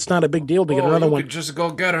title, but it's not a big deal to get another one. You could just go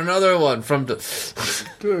get another one from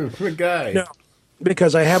the guy. No,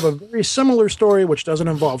 because I have a very similar story which doesn't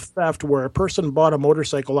involve theft where a person bought a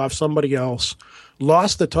motorcycle off somebody else,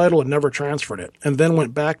 lost the title and never transferred it, and then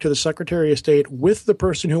went back to the Secretary of State with the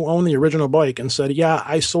person who owned the original bike and said, yeah,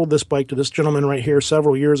 I sold this bike to this gentleman right here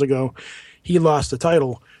several years ago. He lost the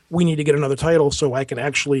title. We need to get another title so I can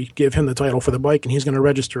actually give him the title for the bike and he's going to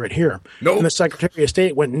register it here. Nope. And the Secretary of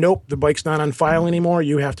State went, nope, the bike's not on file anymore.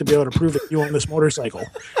 You have to be able to prove that you own this motorcycle.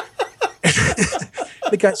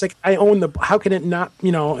 The guy's like, I own how can it not,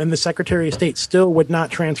 and the Secretary of State still would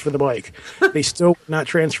not transfer the bike. They still would not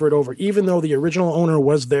transfer it over, even though the original owner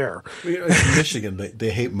was there. In Michigan,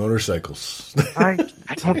 they hate motorcycles. I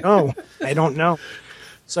don't know. I don't know.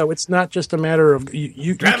 So it's not just a matter of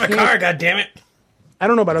you Drive a car, goddammit. I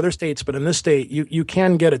don't know about other states, but in this state, you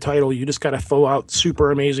can get a title. You just got to fill out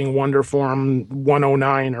super amazing wonder form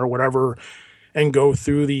 109 or whatever and go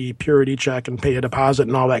through the purity check and pay a deposit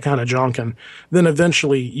and all that kind of junk. And then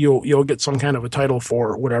eventually you'll get some kind of a title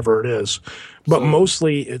for whatever it is. But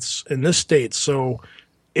mostly it's in this state. So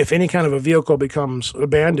if any kind of a vehicle becomes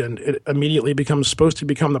abandoned, it immediately becomes supposed to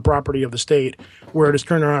become the property of the state, where it is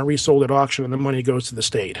turned around, resold at auction, and the money goes to the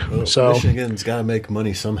state. Well, so Michigan's got to make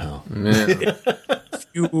money somehow. Yeah. if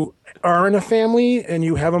you are in a family and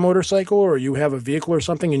you have a motorcycle or you have a vehicle or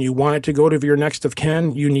something and you want it to go to your next of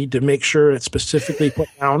kin, you need to make sure it's specifically put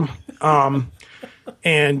down.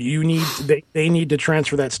 And they need to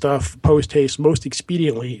transfer that stuff post haste most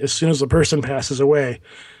expediently as soon as the person passes away,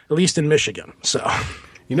 at least in Michigan. So.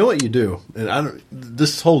 You know what you do, and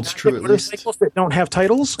this holds true at least. Motorcycles that don't have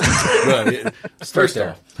titles. Right. First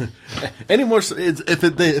off, any more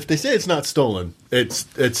if they say it's not stolen, it's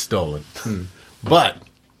stolen. But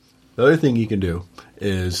the other thing you can do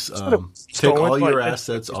is take all your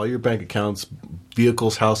assets, all your bank accounts,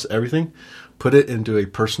 vehicles, house, everything, put it into a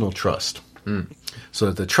personal trust, so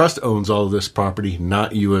that the trust owns all of this property,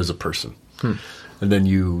 not you as a person. And then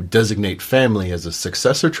you designate family as a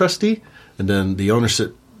successor trustee, and then the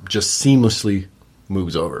ownership just seamlessly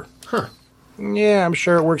moves over. Yeah, I'm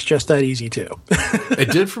sure it works just that easy too. It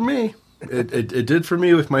did for me. It did for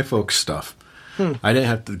me with my folks' stuff. I didn't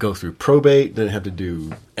have to go through probate. Didn't have to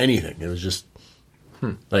do anything. It was just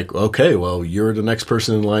like, okay, well, you're the next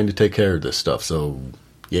person in line to take care of this stuff. So,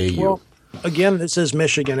 yay, you. Well, again, this is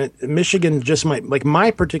Michigan. Michigan just my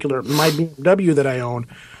BMW that I own.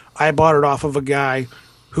 I bought it off of a guy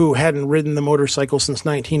who hadn't ridden the motorcycle since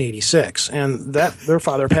 1986, and their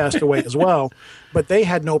father passed away as well. But they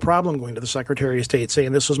had no problem going to the Secretary of State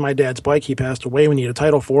saying, this was my dad's bike. He passed away. We need a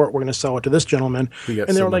title for it. We're going to sell it to this gentleman. And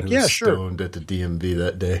they were like, yeah, sure. Stoned at the DMV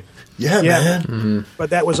that day. Yeah, man. Mm-hmm. But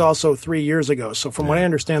that was also 3 years ago. So from what I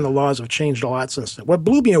understand, the laws have changed a lot since then. What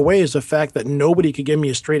blew me away is the fact that nobody could give me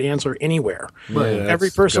a straight answer anywhere. Right,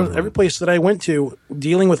 every place that I went to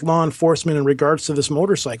dealing with law enforcement in regards to this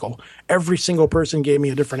motorcycle, every single person gave me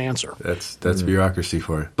a different answer. That's bureaucracy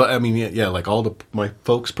for you. But I mean, yeah, like all my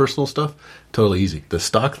folks' personal stuff, totally easy. The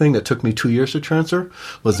stock thing that took me 2 years to transfer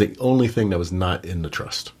was the only thing that was not in the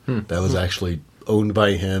trust. That was actually owned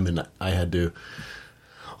by him, and I had to.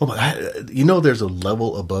 Oh my! There's a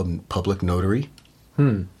level above public notary.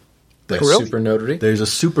 Like really? Super notary. There's a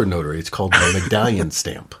super notary. It's called the medallion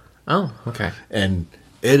stamp. Oh, okay. And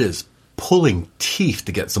it is pulling teeth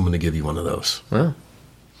to get someone to give you one of those. Well,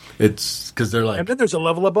 it's because they're like... And then there's a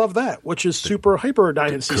level above that, which is super hyper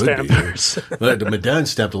dynasty stampers. The medallion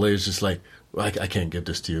stamp delay is just like, I can't give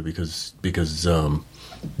this to you because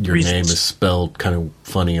your name is spelled kind of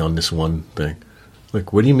funny on this one thing.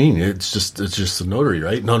 Like, what do you mean? It's just a notary,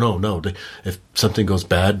 right? No. If something goes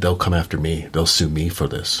bad, they'll come after me. They'll sue me for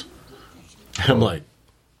this. And I'm like,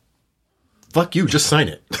 fuck you, just sign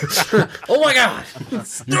it. oh my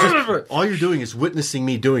God! All you're doing is witnessing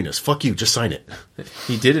me doing this. Fuck you, just sign it.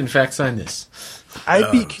 He did, in fact, sign this.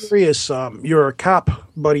 I'd be curious. Your cop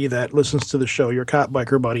buddy that listens to the show, your cop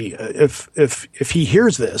biker buddy, if he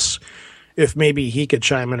hears this, if maybe he could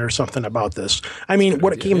chime in or something about this. I mean,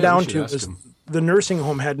 what it came down to is the nursing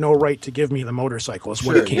home had no right to give me the motorcycle. Is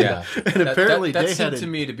what it came down. And apparently that they seemed had to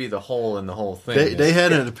me to be the hole in the whole thing. They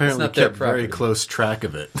had apparently kept property. very close track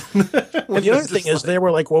of it. And the other thing is, they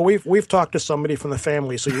were like, "Well, we've talked to somebody from the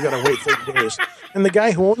family, so you got to wait 30 days." And the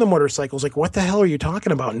guy who owned the motorcycle was like, "What the hell are you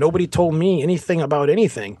talking about? Nobody told me anything about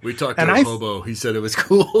anything." We talked to a hobo. He said it was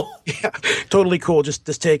cool. Yeah, totally cool.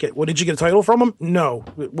 Just take it. Well, did you get a title from him? No.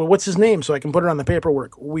 Well, what's his name so I can put it on the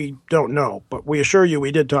paperwork? We don't know, but we assure you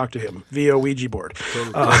we did talk to him via Ouija board.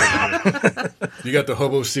 You got the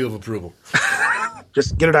hobo seal of approval.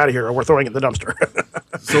 Just get it out of here, or we're throwing it in the dumpster.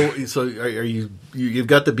 So are you've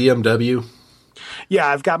got the BMW? Yeah,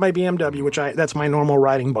 I've got my BMW, that's my normal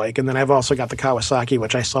riding bike, and then I've also got the Kawasaki,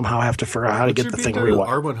 which I somehow have to figure out how to get the thing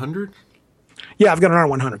rewired. R100? Yeah, I've got an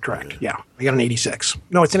R100, correct. Yeah, I got an 86.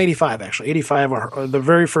 No, it's an 85, actually. 85, or the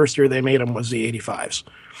very first year they made them was the 85s.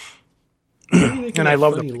 And I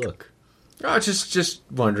love them. Look. Oh, just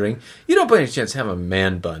wondering. You don't by any chance have a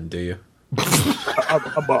man bun, do you?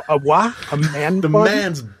 A what? A man The bun?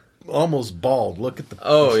 man's almost bald. Look at the...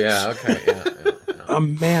 Oh, yeah, okay, yeah. A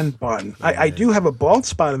man bun. I do have a bald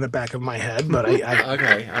spot in the back of my head, but I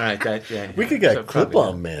Okay, all right. Yeah, We could get a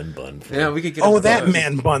clip-on man bun. Yeah, we could get that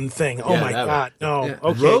man bun thing. Oh, Yeah, my God. No. Yeah.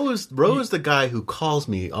 Okay. Ro is the guy who calls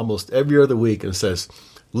me almost every other week and says,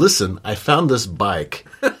 "Listen, I found this bike."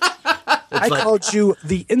 I called you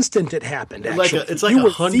the instant it happened, actually. It's like you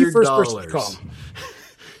were the first person to $100. call.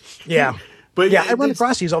 Yeah. But yeah, I run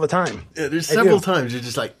across these all the time. Yeah, there's several times you're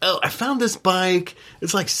just like, "Oh, I found this bike.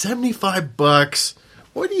 It's like $75.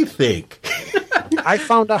 What do you think?" I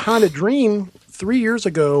found a Honda Dream 3 years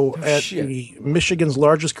ago at the Michigan's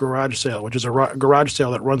largest garage sale, which is a garage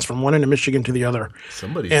sale that runs from one end of Michigan to the other.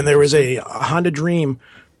 And there was a Honda Dream.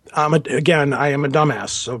 Again, I am a dumbass,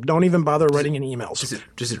 so don't even bother writing any emails.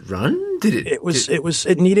 Does it run?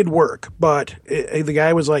 It needed work, but the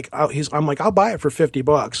guy was like, I'm like, I'll buy it for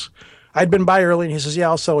 $50. I'd been by early, and he says, "Yeah,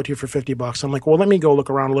 I'll sell it to you for $50." I'm like, "Well, let me go look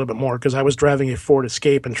around a little bit more," because I was driving a Ford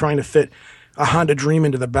Escape and trying to fit a Honda Dream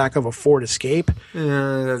into the back of a Ford Escape.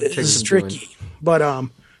 This is tricky, but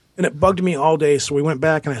and it bugged me all day. So we went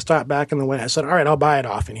back, and I stopped back in the way. I said, "All right, I'll buy it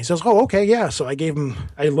off." And he says, "Oh, okay, yeah." So I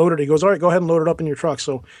loaded it. He goes, "All right, go ahead and load it up in your truck."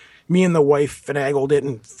 So me and the wife finagled it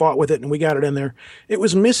and fought with it, and we got it in there. It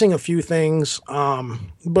was missing a few things,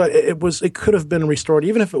 but it could have been restored.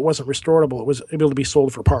 Even if it wasn't restorable, it was able to be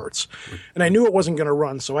sold for parts. And I knew it wasn't going to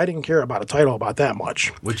run, so I didn't care about a title about that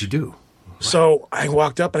much. What'd you do? So I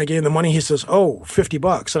walked up and I gave him the money. He says, "Oh,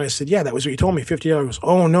 $50. And I said, "Yeah, that was what you told me, $50." He goes,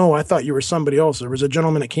 "Oh, no, I thought you were somebody else. There was a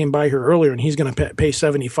gentleman that came by here earlier, and he's going to pay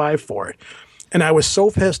 $75 for it." And I was so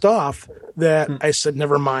pissed off that I said,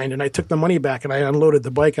 "Never mind." And I took the money back, and I unloaded the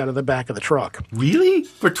bike out of the back of the truck. Really?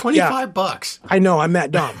 For $25? I know, I'm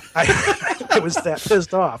that dumb. I was that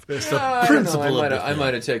pissed off. It's the principle I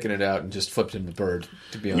might have taken it out and just flipped him the bird,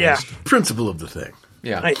 to be honest. Yeah. Principle of the thing.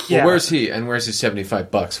 Yeah. Well, where's he? And where's his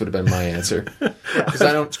 $75 would have been my answer. Because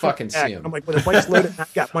I don't fucking see him. I'm like, well, the bike's loaded, and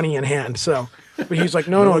I've got money in hand. So, but he's like,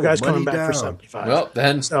 no, the guy's coming back for $75. Well,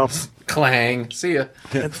 then, clang. See ya.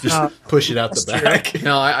 Just push it out the back.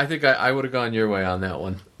 No, I think I would have gone your way on that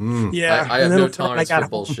one. Yeah. I have no tolerance for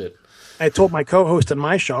bullshit. I told my co-host in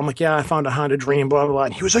my show, I'm like, "Yeah, I found a Honda Dream, blah, blah, blah."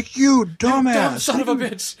 And he was like, "You dumbass. Dumb son of a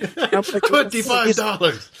bitch." I'm like,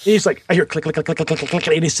 $25. He's like, I hear click, click, click, click, click, click, click,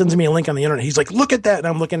 and he sends me a link on the internet. He's like, "Look at that." And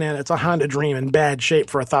I'm looking at it. It's a Honda Dream in bad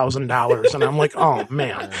shape for $1,000. And I'm like, "Oh,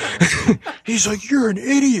 man." He's like, "You're an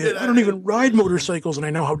idiot. I don't even ride motorcycles, and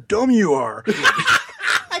I know how dumb you are."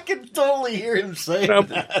 I can totally hear him saying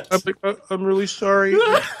that. I'm like, "I'm really sorry."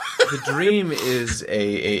 The Dream is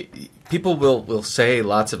people will say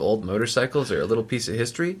lots of old motorcycles are a little piece of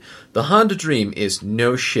history. The Honda Dream is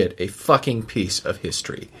no shit a fucking piece of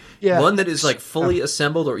history. Yeah. One that is like fully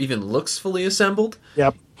assembled or even looks fully assembled.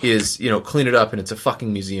 Yep. Is clean it up and it's a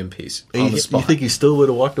fucking museum piece on the spot. You think he still would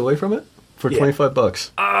have walked away from it For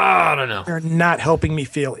 $25. I don't know. You're not helping me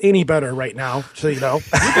feel any better right now, so you know.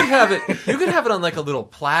 You could have it on like a little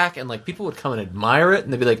plaque, and like people would come and admire it,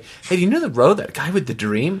 and they'd be like, "Hey, do you know the road? That guy with the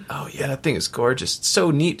dream? Oh yeah, that thing is gorgeous. It's so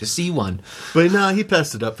neat to see one." But no, he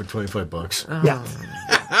passed it up for $25. Yeah.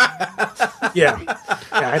 Yeah.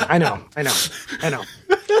 I know.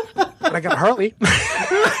 But I got a Harley.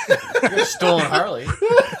 You stolen Harley.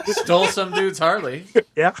 Stole some dude's Harley.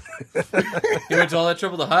 Yeah. You went to all that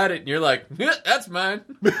trouble to hide it, and you're like, yeah, that's mine.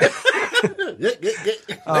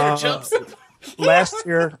 Last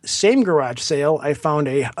year, same garage sale, I found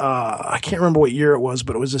I can't remember what year it was,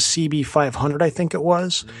 but it was a CB500, I think it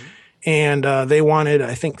was. And they wanted,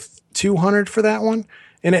 I think, $200 for that one.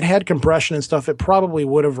 And it had compression and stuff. It probably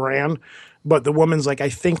would have ran. But the woman's like, I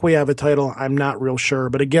think we have a title. I'm not real sure.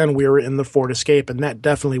 But again, we were in the Ford Escape, and that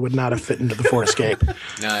definitely would not have fit into the Ford Escape.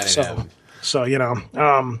 No, I didn't have it. So, you know.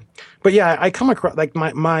 But yeah, I come across, like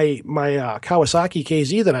my Kawasaki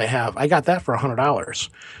KZ that I have, I got that for $100.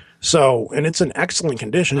 So, and it's in excellent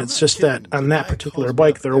condition. It's just that on that particular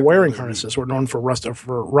bike, their wiring harnesses were known for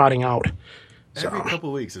rotting out. Every couple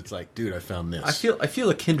of weeks, it's like, dude, I found this. I feel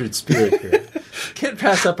a kindred spirit here. Can't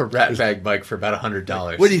pass up a rat bag bike for about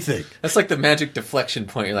 $100. What do you think? That's like the magic deflection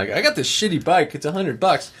point. You're like, I got this shitty bike. It's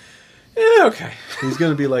 $100. Yeah, okay. He's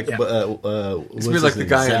going to be like, It's gonna be like the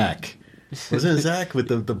guy Zach. Wasn't it Zach with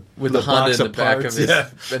the Honda box in the of back parts? of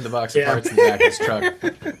his and the box of parts in the back of his truck?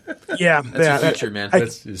 Yeah, That's your future, man.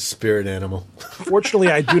 That's his spirit animal. Fortunately,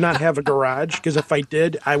 I do not have a garage, because if I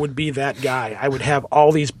did, I would be that guy. I would have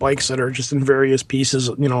all these bikes that are just in various pieces,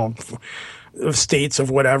 you know, of states of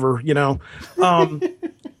whatever, you know.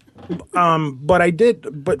 But I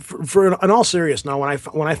did. But for in all seriousness, now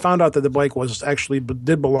when I found out that the bike was actually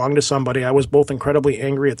did belong to somebody, I was both incredibly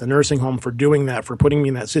angry at the nursing home for doing that, for putting me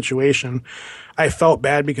in that situation. I felt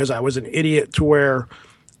bad because I was an idiot to where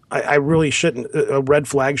I really shouldn't. A red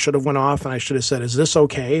flag should have went off, and I should have said, "Is this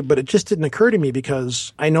okay?" But it just didn't occur to me,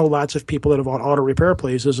 because I know lots of people that have owned auto repair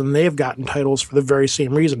places, and they've gotten titles for the very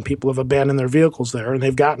same reason. People have abandoned their vehicles there, and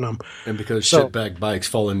they've gotten them. And because shitbag bikes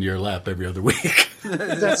fall into your lap every other week.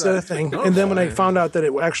 That's the other thing. And then when I found out that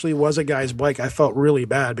it actually was a guy's bike, I felt really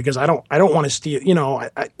bad, because I don't want to steal. You know,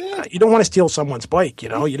 you don't want to steal someone's bike. You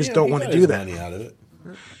know, you just don't want to do that. Money out of it.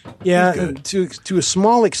 Yeah, and to a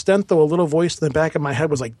small extent, though, a little voice in the back of my head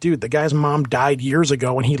was like, dude, the guy's mom died years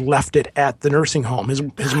ago, and he left it at the nursing home.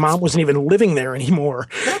 His mom wasn't even living there anymore.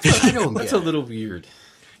 That's a little weird.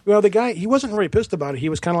 Well, the guy, he wasn't very pissed about it. He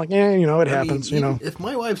was kind of like, you know, it happens, you know. If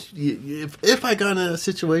my wife's, if I got in a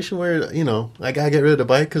situation where, you know, I got to get rid of the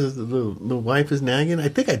bike because the wife is nagging, I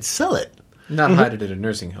think I'd sell it. Not hide it at a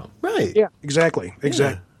nursing home. Right. Yeah, exactly.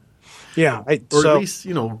 Yeah. At least,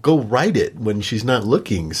 you know, go ride it when she's not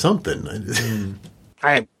looking, something.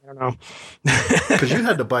 I don't know. Because you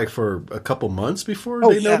had the bike for a couple months before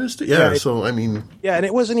they noticed it? Yeah, so, I mean... Yeah, and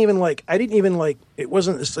it wasn't even like... It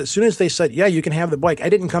wasn't... As soon as they said, yeah, you can have the bike, I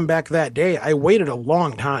didn't come back that day. I waited a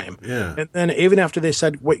long time. Yeah. And then even after they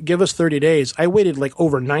said, wait, give us 30 days, I waited like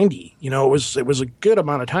over 90. You know, it was a good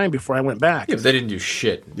amount of time before I went back. Yeah, but they didn't do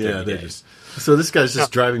shit. Yeah, they just... So this guy's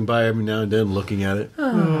just driving by every now and then looking at it.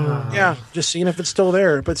 Yeah, just seeing if it's still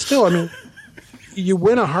there. But still, I mean, you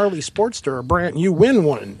win a Harley Sportster, you win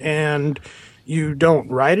one, and you don't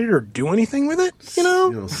ride it or do anything with it, you know?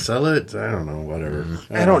 You know, sell it? I don't know, whatever.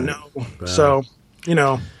 I don't know. So, you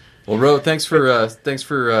know. Well, Ro, thanks for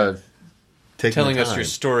telling my us time. your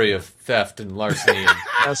story of theft and larceny.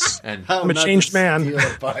 Yes. And I'm a changed man. Steal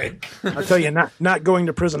a bike. I'll tell you, not going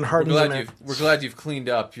to prison hardens a man. we're glad you've cleaned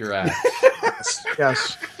up your act.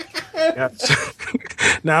 Yes.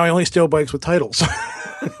 Now I only steal bikes with titles.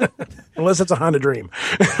 Unless it's a Honda Dream.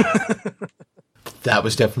 That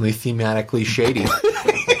was definitely thematically shady.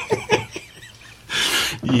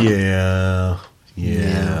 Yeah.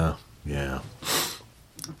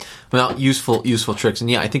 Well, useful tricks.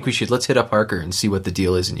 And yeah, I think let's hit up Harker and see what the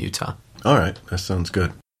deal is in Utah. All right, that sounds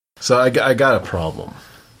good. So I got a problem.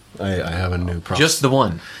 I have a new problem. Just the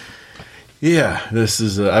one. Yeah, this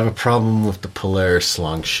is. I have a problem with the Polaris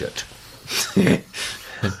slung shit.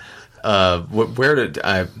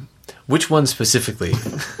 Which one specifically?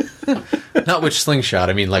 Not which slingshot.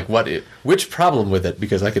 I mean, like which problem with it?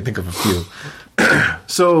 Because I could think of a few.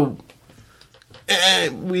 So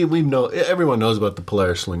we know, everyone knows about the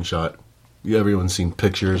Polaris slingshot. Everyone's seen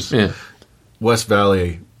pictures. Yeah. West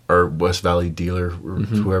Valley dealer or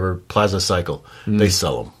whoever, Plaza Cycle, they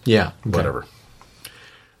sell them. Yeah. Okay. Whatever.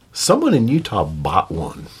 Someone in Utah bought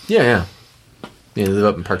one. Yeah. They live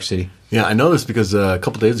up in Park City. Yeah, I know this because a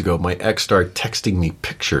couple days ago, my ex started texting me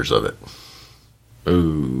pictures of it.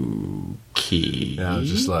 Okay. Yeah, I was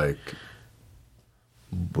just like,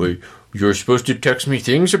 Wait, you're supposed to text me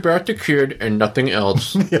things about the kid and nothing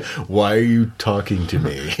else. Why are you talking to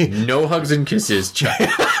me? No hugs and kisses, Chuck.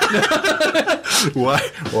 Why?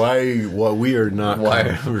 We are not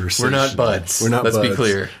conversational. We're not buds. We're not Let's buds. be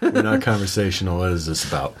clear. We're not conversational. What is this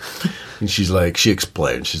about? And she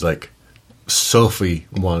explained. She's like, Sophie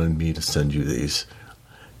wanted me to send you these.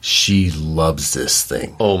 She loves this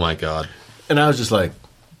thing. Oh, my God. And I was just like,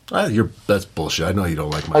 that's bullshit. I know you don't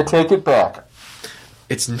like my... I take it back.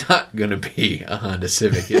 It's not going to be a Honda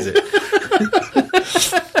Civic, is it?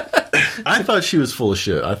 I thought she was full of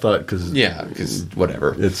shit. I thought because... Yeah, because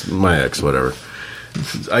whatever. It's my ex, whatever.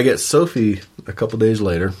 I get Sophie a couple days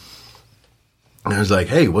later. And I was like,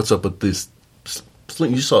 hey, what's up with this...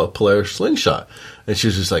 You saw a Polaris slingshot. And she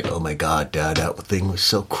was just like, oh my God, Dad, that thing was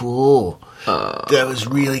so cool. That was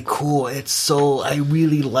really cool. I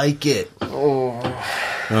really like it. And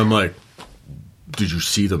I'm like, did you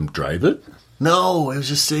see them drive it? No, it was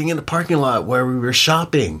just sitting in the parking lot where we were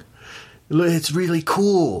shopping. It's really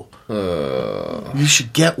cool. You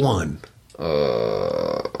should get one.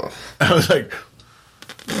 I was like,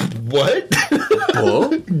 what?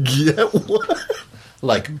 Whoa? Get what?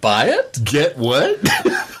 Like, buy it? Get what?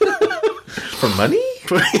 For money?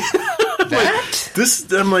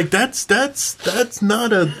 I'm like, that's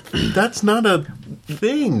not a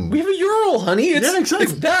thing. We have a Ural, honey. Yeah, exactly.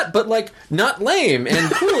 It's that, but like not lame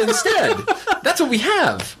and cool instead. That's what we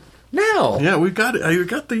have now. Yeah, we got it. I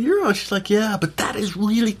got the Euro. She's like, yeah, but that is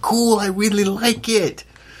really cool. I really like it.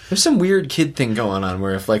 There's some weird kid thing going on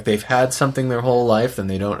where if like they've had something their whole life, then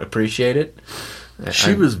they don't appreciate it.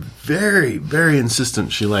 She was very, very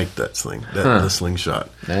insistent. She liked the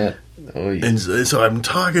slingshot. And so I'm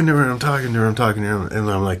talking to her, and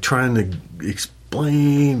I'm like trying to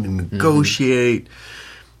explain and negotiate.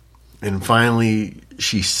 And finally,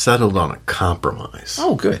 she settled on a compromise.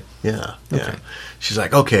 Oh, good. Yeah. Okay. She's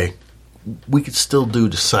like, okay, we could still do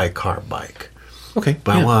the sidecar bike. Okay.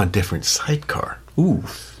 But I want a different sidecar. Ooh.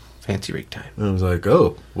 Fancy rig time. And I was like,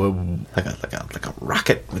 oh, well, like a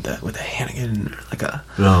rocket with a Hannigan, like a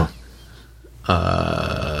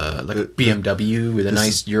BMW with a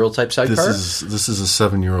nice Ural type sidecar. This is a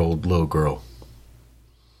 7-year-old little girl.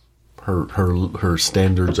 Her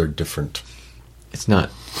standards are different. It's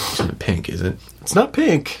not pink, is it? It's not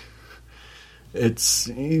pink.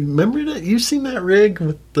 Remember that you've seen that rig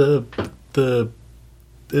with the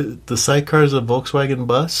sidecar's a Volkswagen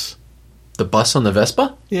bus. The bus on the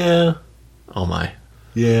Vespa? Yeah. Oh my.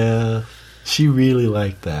 Yeah. She really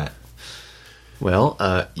liked that. Well,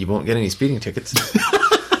 you won't get any speeding tickets.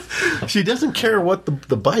 She doesn't care what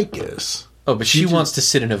the bike is. Oh, but she wants to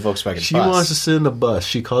sit in a Volkswagen bus. She wants to sit in the bus.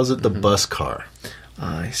 She calls it the bus car.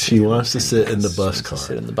 She wants to sit in the bus car.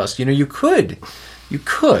 Sit in the bus. You know, you could, and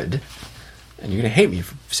you're going to hate me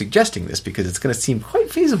for suggesting this because it's going to seem quite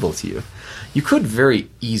feasible to you. You could very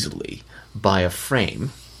easily buy a frame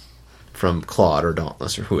from Claude or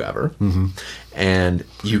Dauntless or whoever, and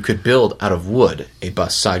you could build out of wood a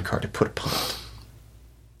bus sidecar to put upon it.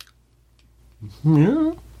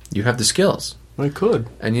 Yeah. You have the skills. I could.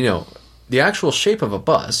 And you know, the actual shape of a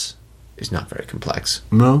bus is not very complex.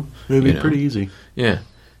 No, it'd be pretty easy. Yeah.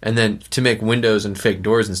 And then to make windows and fake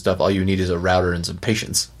doors and stuff, all you need is a router and some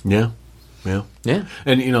patience. Yeah. Yeah. Yeah.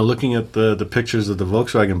 And, looking at the pictures of the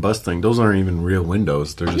Volkswagen bus thing, those aren't even real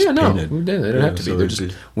windows. They're just painted. They don't have to be. They're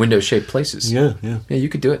just window-shaped places. Yeah, yeah. Yeah, you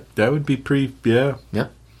could do it. That would be pretty, yeah. Yeah.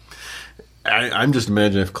 I'm just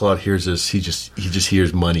imagining if Claude hears this, he just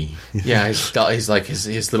hears money. Yeah, he's like,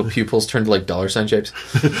 his little pupils turn to like $sign shapes.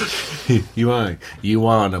 You want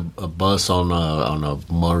a bus on a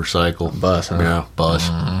motorcycle? Bus, huh? Yeah, bus.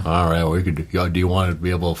 All right, we could. Do you want it to be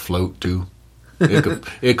able to float too?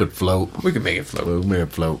 It could float. We could make it float. We can make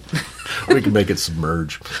it float. We can make it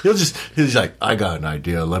submerge. He's like, I got an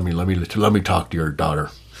idea. Let me talk to your daughter.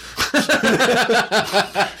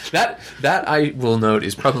 That I will note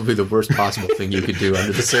is probably the worst possible thing you could do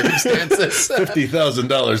under the circumstances.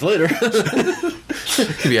 $50,000 later,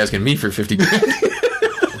 you'd be asking me for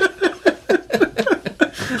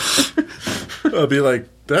 $50,000. I'll be like,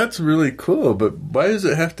 that's really cool, but why does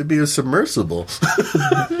it have to be a submersible?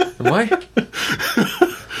 Why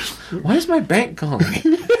is my bank calling me?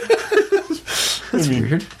 That's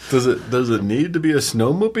weird. Does it need to be a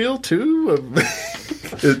snowmobile too?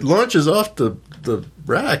 It launches off the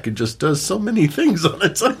rack and just does so many things on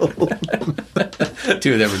its own.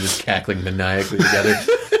 Two of them were just cackling maniacally together.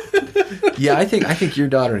 Yeah, I think your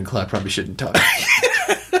daughter and Claude probably shouldn't talk.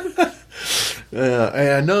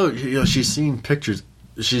 I know. She's seen pictures.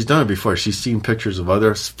 she's done it before. She's seen pictures of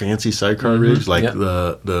other fancy sidecar rigs, like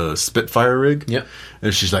the Spitfire rig. Yep.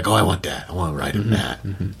 And she's like, "Oh, I want that. I want to ride in that.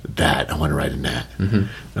 That I want to ride in that."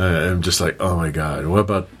 I'm just like, "Oh my god! What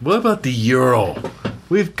about the Ural?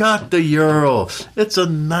 We've got the Ural. It's a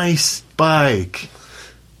nice bike.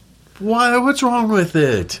 Why? What's wrong with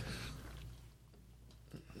it?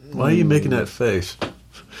 Why are you making that face?"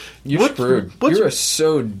 You're screwed. You are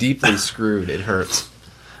so deeply screwed, it hurts.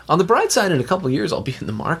 On the bright side, in a couple of years, I'll be in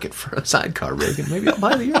the market for a sidecar rig, and maybe I'll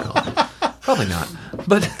buy the Ural. Probably not,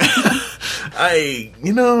 but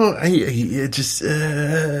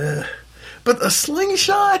but a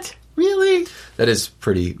slingshot, really? That is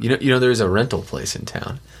pretty. You know, there's a rental place in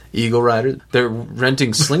town, Eagle Rider. They're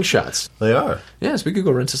renting slingshots. They are. Yes, we could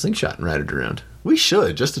go rent a slingshot and ride it around. We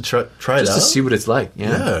should just to try it out, just to see what it's like.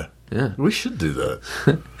 Yeah. We should do that.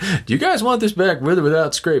 Do you guys want this back with or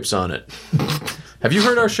without scrapes on it? Have you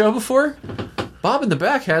heard our show before? Bob in the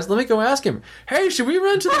back has. Let me go ask him. Hey, should we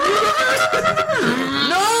rent to the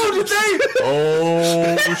No, did they?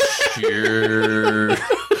 Oh, sure.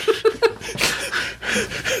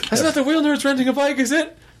 That's not the Wheel Nerds renting a bike, is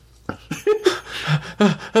it?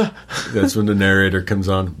 That's when the narrator comes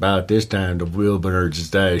on. About this time, the Wheel Nerds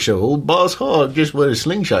day show old Boss Hog just what a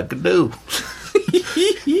slingshot could do.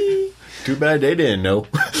 Too bad they didn't know.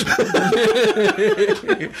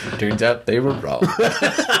 Turns out they were wrong.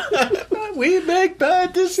 We make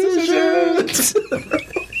bad decisions.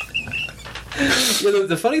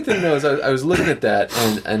 The funny thing, though, is I was looking at that,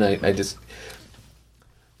 and I just...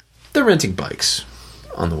 They're renting bikes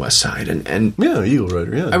on the west side, and yeah, Eagle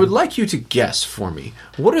Rider, yeah. I would like you to guess for me,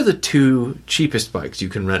 what are the 2 cheapest bikes you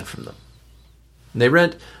can rent from them? And they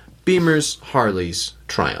rent Beamers, Harleys,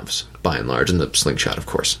 Triumphs, by and large, and the Slingshot, of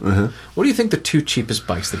course. What do you think the 2 cheapest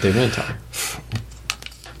bikes that they rent are?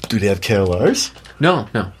 Do they have KLRs? No.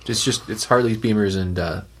 It's Harleys, Beamers, and...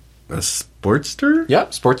 a Sportster? Yeah,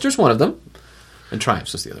 Sportster's one of them. And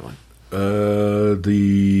Triumphs is the other one.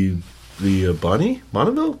 The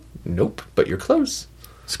Bonneville? Nope, but you're close.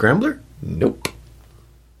 Scrambler? Nope.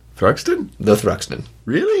 Thruxton? The Thruxton.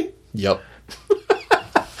 Really? Yep.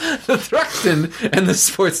 The Thruxton and the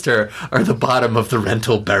Sportster are the bottom of the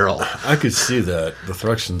rental barrel. I could see that. The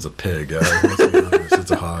Thruxton's a pig.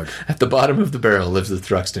 It's a hog. At the bottom of the barrel lives the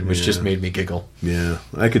Thruxton, which just made me giggle. Yeah,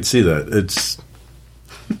 I could see that.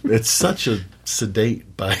 It's such a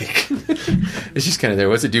sedate bike. It's just kind of there.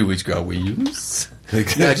 What's it do? We just go, wheels.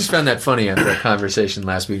 Yeah, I just found that funny after a conversation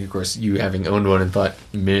last week. Of course, you having owned one and thought,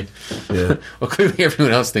 meh. Yeah. Well, clearly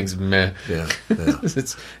everyone else thinks meh. Yeah.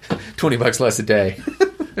 It's $20 less a day.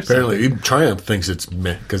 Apparently, even Triumph thinks it's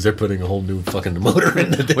meh because they're putting a whole new fucking motor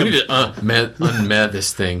in the We need to unmeh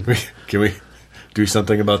this thing. Can we do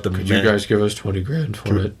something about the Could you guys give us $20,000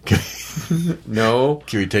 for it? No.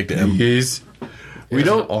 Can we take the Please. We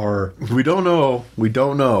don't know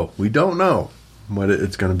what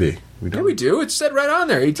it's going to be. We do. It said right on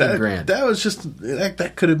there, $18,000. That was just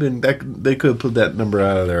that could have been they could have put that number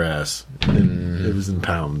out of their ass. It was in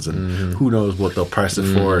pounds, and who knows what they'll price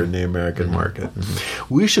it for in the American market.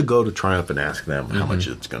 We should go to Triumph and ask them how much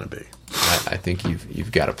it's going to be. I think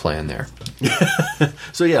you've got a plan there.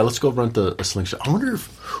 So yeah, let's go rent a slingshot. I wonder if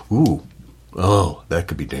that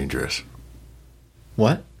could be dangerous.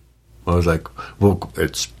 What? I was like, well,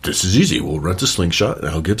 this is easy. We'll rent a slingshot, and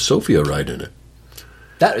I'll give Sophie a ride in it.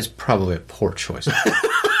 That is probably a poor choice.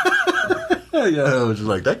 Yeah, I was just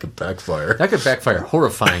like, that could backfire. That could backfire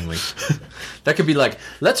horrifyingly. That could be like,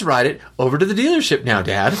 let's ride it over to the dealership now,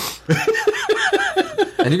 Dad.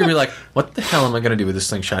 And you're going to be like, what the hell am I going to do with a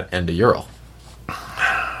slingshot and a Ural?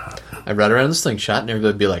 I'd ride around the slingshot, and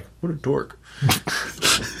everybody would be like, what a dork.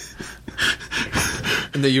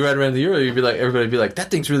 And then you ride around the Ural, everybody would be like,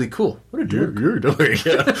 that thing's really cool. What a dork. You're doing,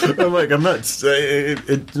 yeah. I'm like, I'm not saying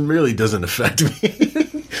it really doesn't affect me.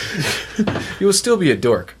 You will still be a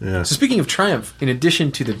dork. Yeah. So speaking of Triumph, in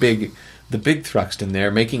addition to the big Thruxton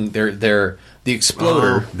there, making the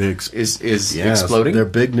Exploder is exploding. They're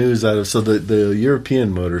big news out of the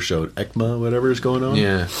European motor show, ECMA, whatever is going on.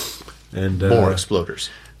 Yeah. And more exploders.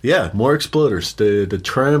 Yeah, more exploders. The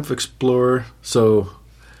Triumph Explorer. So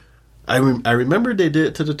I remember they did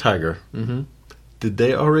it to the Tiger. Mm-hmm. Did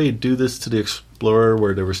they already do this to the Explorer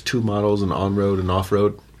where there was 2 models, an on-road and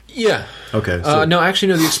off-road? Yeah. Okay. So. No, actually,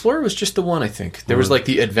 no. The Explorer was just the one, I think. There was like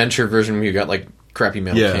the adventure version where you got like crappy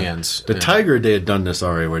metal cans. The Tiger, they had done this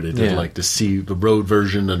already where they did like the road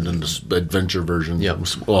version and then the adventure version,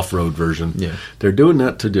 off-road version. Yeah. They're doing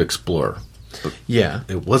that to the Explorer. But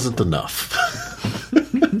it wasn't enough.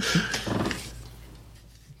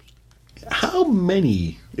 How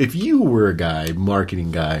many, if you were a guy,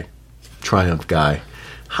 marketing guy, Triumph guy,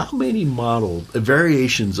 How many models,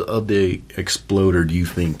 variations of the Exploder do you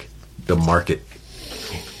think the market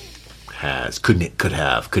has, could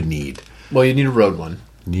need? Well, you need a road one.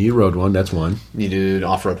 You need a road one, that's one. You need an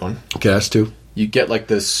off-road one. Okay, that's two. You get like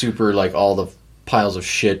the super, like all the piles of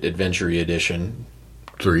shit adventure edition.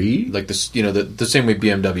 Three. Like this, the same way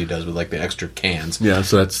BMW does with like the extra cans. Yeah,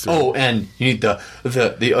 so that's three. Oh, and you need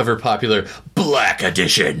the ever popular Black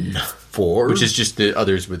Edition. 4. Which is just the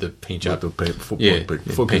others with the paint job.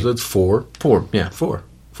 Because that's 4. 4, yeah. 4.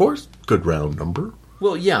 4's a good round number.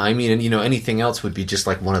 Well, yeah, I mean, and anything else would be just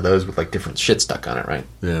like one of those with like different shit stuck on it, right?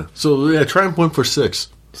 Yeah. So yeah, Triumph went for 6.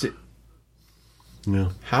 Yeah.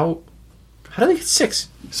 How do they get 6?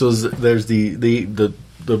 So there's the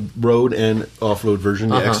road and off-road version,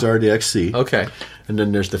 the XR, the XC. Okay. And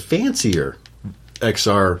then there's the fancier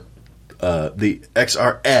XR, the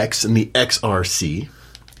XRX and the XRC.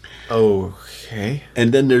 Okay.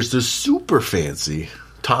 And then there's the super fancy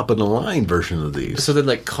top-of-the-line version of these. So they're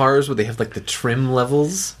like cars where they have like the trim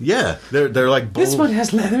levels? Yeah. They're like bowls. This one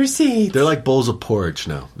has leather seats. They're like bowls of porridge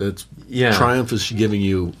now. Triumph is giving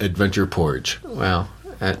you adventure porridge. Wow.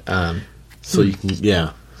 So you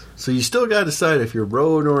can, So you still got to decide if you're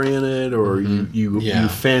road-oriented or you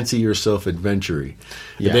fancy yourself adventure-y.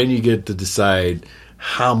 Yeah. And then you get to decide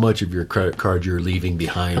how much of your credit card you're leaving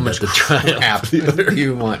behind. How much at the Triumph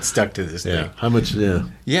you want stuck to this thing. How much,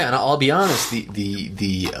 Yeah, and I'll be honest,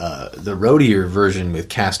 the roadier version with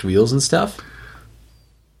cast wheels and stuff,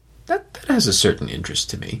 that has a certain interest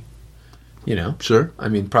to me. Sure. I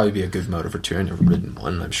mean, probably be a good motor for two. I've never ridden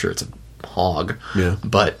one. I'm sure it's a hog. Yeah.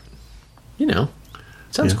 But,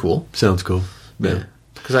 sounds cool. Sounds cool. Yeah.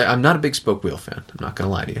 Because I'm not a big spoke wheel fan. I'm not going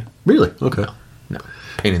to lie to you. Really? Okay. No.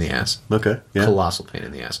 Pain in the ass. Okay. Yeah. Colossal pain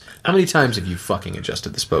in the ass. How many times have you fucking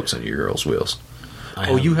adjusted the spokes on your Uro's wheels?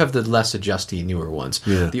 You have the less adjusty newer ones.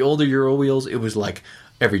 Yeah. The older Euro wheels, it was like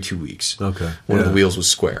every 2 weeks. Okay. One of the wheels was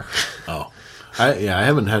square. Oh. I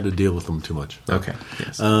haven't had to deal with them too much. Okay.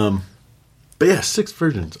 Yes. But yeah, 6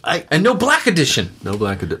 versions. And no Black Edition. No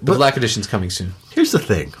Black Edition. The Black Edition's coming soon. Here's the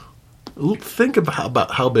thing. Think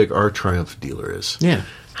about how big our Triumph dealer is. Yeah.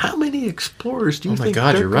 How many Explorers do you think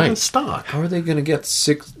God, they're you're going right. to stock? How are they going to get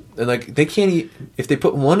 6? Like, they can't if they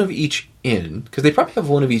put one of each in, because they probably have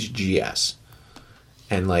one of each GS,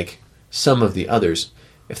 and like some of the others.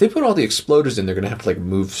 If they put all the Exploders in, they're going to have to like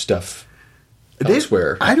move stuff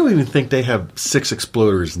elsewhere. I don't even think they have 6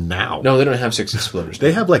 Exploders now. No, they don't have 6 Exploders.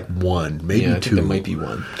 They have like 1, maybe 2. I think there might be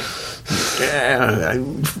 1.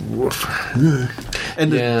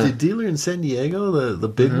 And the dealer in San Diego, the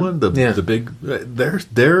big one, the big,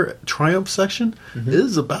 their Triumph section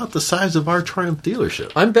is about the size of our Triumph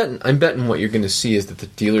dealership. I'm betting what you're going to see is that the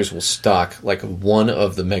dealers will stock like one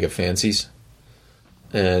of the mega fancies,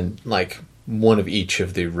 and like one of each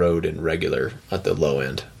of the road and regular at the low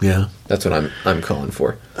end. Yeah, that's what I'm calling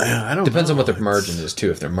for. I don't. Depends know. on what their margin is too.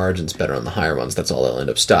 If their margin's better on the higher ones, that's all they'll end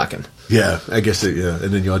up stocking. Yeah, I guess. And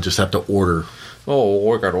then you'll just have to order. Oh,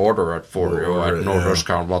 we got to order it for you at no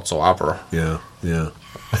discount whatsoever. Yeah. Do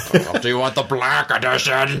you want the Black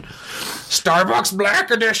Edition? Starbucks Black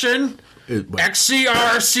Edition?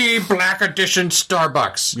 XCRC Black Edition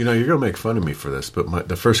Starbucks. You're going to make fun of me for this, but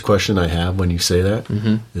the first question I have when you say that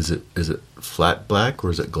is it flat black or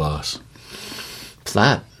is it gloss?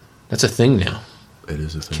 Flat. That's a thing now. It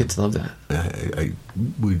is a thing. Kids love that. I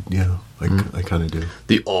kind of do.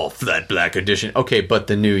 The all flat black edition. Okay, but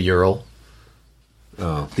the new Ural.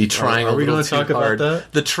 Oh. The trying Are a we little going to too talk hard. about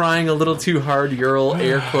that? The trying a little too hard Ural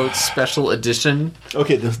air quotes special edition.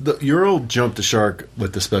 Okay, the Ural jumped the shark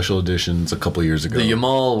with the special editions a couple years ago. The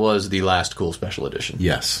Yamal was the last cool special edition.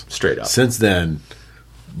 Yes. Straight up. Since then,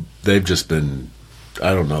 they've just been,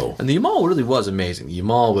 I don't know. And the Yamal really was amazing. The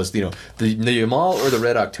Yamal was, the Yamal or the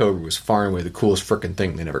Red October was far and away the coolest frickin'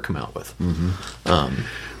 thing they never come out with.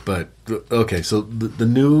 But, okay, so the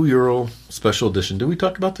new Ural Special Edition, did we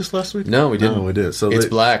talk about this last week? No, we didn't. No, we did. So it's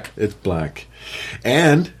black. It's black.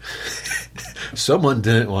 And someone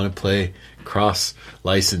didn't want to play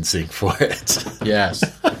cross-licensing for it. Yes.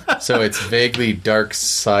 So it's vaguely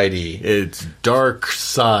dark-sidey. It's dark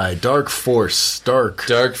side, dark force, dark.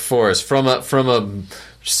 Dark force. From a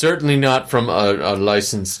certainly not from a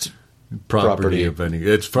licensed property. Of any.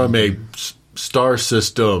 It's from a star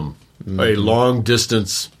system. A long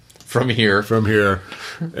distance from here,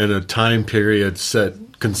 in a time period set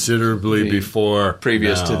considerably before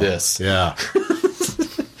previous to this. Yeah,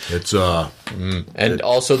 it's and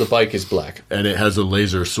also the bike is black, and it has a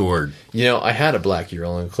laser sword. I had a black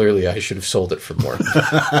Ural, and clearly I should have sold it for more.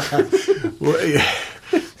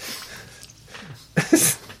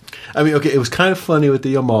 I mean, okay, it was kind of funny with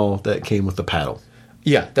the Yamal that came with the paddle.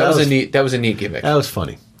 Yeah, that was a neat gimmick. That was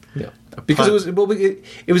funny. Yeah, because it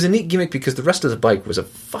was a neat gimmick because the rest of the bike was a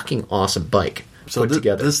fucking awesome bike put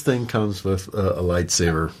together. This thing comes with a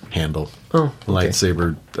lightsaber handle. Oh, okay.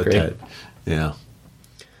 Lightsaber attached. Yeah,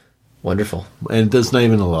 wonderful. And there's not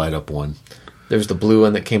even a light up one. There was the blue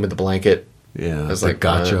one that came with the blanket. Yeah, it was like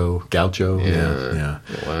gaucho. Yeah.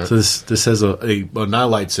 So this has a not a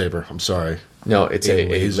lightsaber. I'm sorry. No, it's a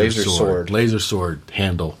laser sword. Laser sword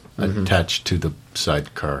handle attached to the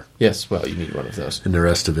sidecar. Yes, well, you need one of those. And the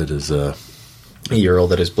rest of it is a Ural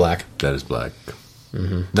that is black. That is black.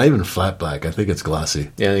 Mm-hmm. Not even flat black. I think it's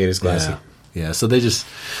glossy. Yeah, I think it is glossy. Yeah. So they just,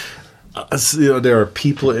 there are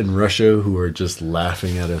people in Russia who are just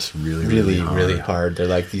laughing at us really hard. They're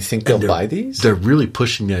like, do you think they'll buy these? They're really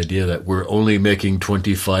pushing the idea that we're only making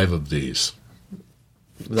 25 of these.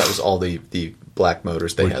 That was all the black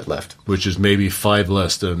motors they had left. Which is maybe 5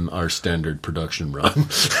 less than our standard production run.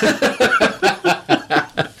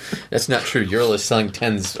 That's not true. Ural is selling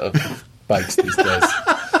tens of bikes these days.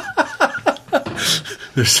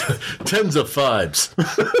 There's tens of 5s.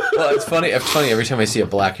 Well, it's funny. Every time I see a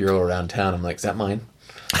black Ural around town, I'm like, is that mine?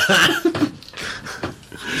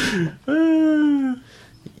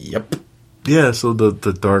 Yep. Yeah, so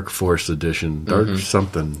the Dark Force edition, Dark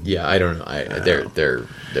something. Yeah, I don't know.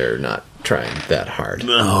 They're not trying that hard.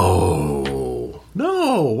 No,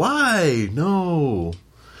 why? No,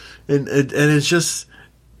 and it's just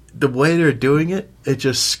the way they're doing it. It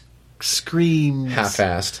just screams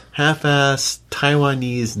half-assed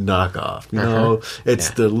Taiwanese knockoff. You know, it's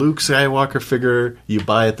the Luke Skywalker figure you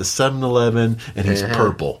buy at the 7-Eleven, and he's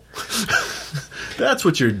purple. That's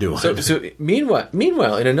what you're doing. So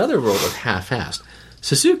meanwhile, in another world of half-assed,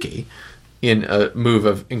 Suzuki, in a move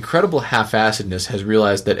of incredible half-assedness, has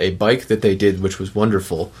realized that a bike that they did, which was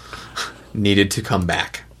wonderful, needed to come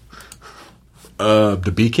back.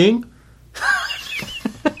 The Bee King?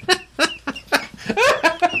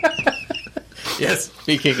 Yes,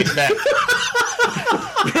 Bee King is back.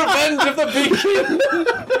 Revenge of the Bee King!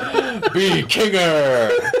 Bee Kinger!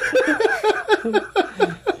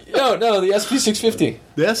 No, the SV650.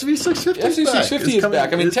 The SV650 is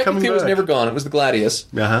back. I mean, technically it was never gone. It was the Gladius.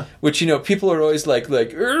 Which, people are always like, the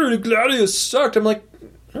Gladius sucked. I'm like,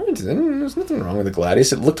 there's nothing wrong with the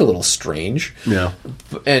Gladius. It looked a little strange. Yeah.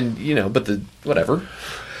 And, but the, whatever.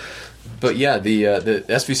 But yeah, the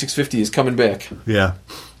SV650 is coming back. Yeah.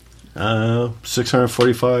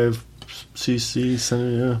 645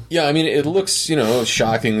 cc. Yeah, I mean, it looks,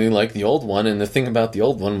 shockingly like the old one. And the thing about the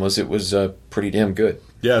old one was it was pretty damn good.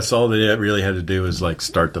 Yeah, so all they really had to do was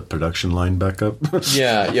start the production line back up.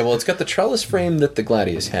 yeah. Well, it's got the trellis frame that the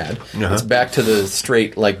Gladius had. It's back to the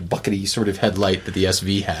straight, buckety sort of headlight that the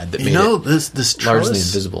SV had. That made it this largely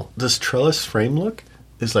invisible. This trellis frame look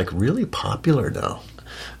is really popular now.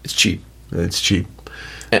 It's cheap.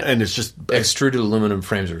 And it's just extruded aluminum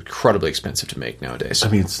frames are incredibly expensive to make nowadays. I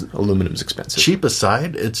mean, aluminum's expensive. Cheap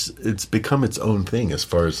aside, it's become its own thing as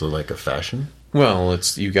far as a fashion. Well,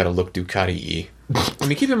 you got to look Ducati-y. I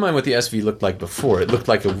mean, keep in mind what the SV looked like before. It looked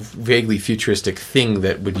like a vaguely futuristic thing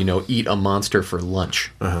that would, eat a monster for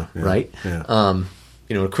lunch, right? Yeah.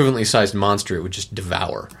 Equivalently sized monster it would just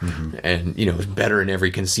devour, and it was better in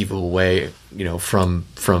every conceivable way, from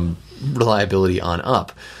reliability on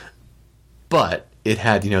up. But it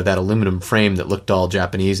had, that aluminum frame that looked all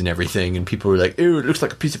Japanese and everything, and people were like, "Ew, it looks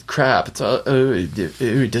like a piece of crap. It's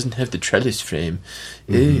it doesn't have the trellis frame."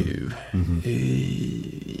 Ew.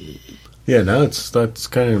 Yeah, now that's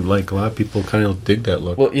kind of a lot of people kind of dig that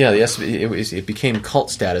look. Well, yeah, the SV, it became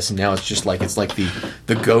cult status, and now it's just it's like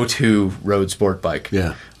the go-to road sport bike.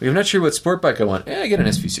 Yeah, I'm not sure what sport bike I want. I get an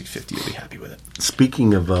SV650. You'll be happy with it.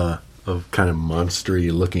 Speaking of kind of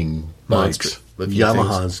monstery looking bikes,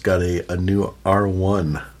 Yamaha's got a new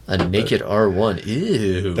R1, a naked R1.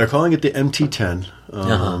 Ew. They're calling it the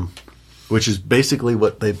MT10. Which is basically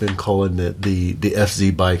what they've been calling the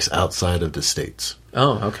FZ bikes outside of the States.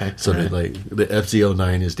 Oh, okay. So the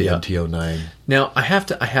FZ09 is the MT09. Now I have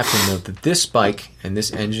to note that this bike and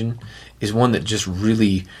this engine is one that just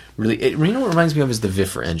really, what it reminds me of is the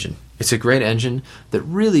Viffer engine. It's a great engine that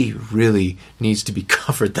really, really needs to be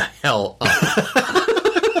covered the hell up.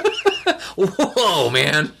 Whoa,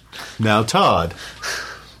 man! Now, Todd.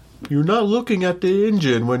 You're not looking at the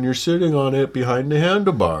engine when you're sitting on it behind the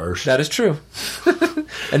handlebars. That is true.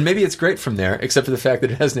 And maybe it's great from there, except for the fact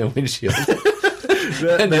that it has no windshield.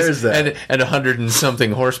 There's that. And 100 and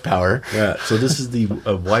something horsepower. Yeah, so this is the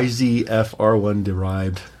YZF R1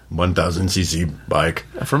 derived 1000cc bike.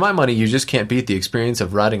 For my money, you just can't beat the experience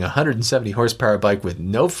of riding a 170 horsepower bike with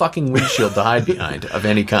no fucking windshield to hide behind of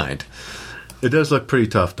any kind. It does look pretty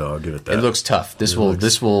tough, though. I'll give it that. It looks tough. This will,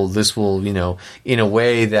 in a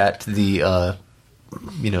way that the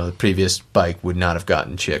previous bike would not have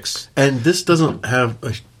gotten chicks. And this doesn't have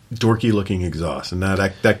a dorky looking exhaust, and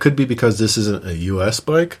that could be because this isn't a US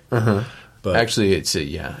bike. Uh-huh. But actually, it's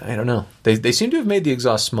I don't know. They seem to have made the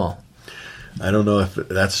exhaust small. I don't know if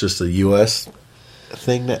that's just a US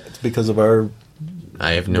thing that's because of our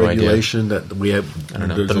I have no regulation idea. that we have. I don't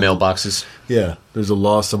know the mailboxes. Yeah, there's a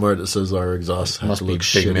law somewhere that says our exhaust has to look big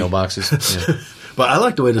shitty. Mailboxes. Yeah. But I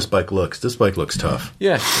like the way this bike looks. This bike looks tough.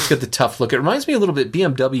 Yeah, it's got the tough look. It reminds me a little bit.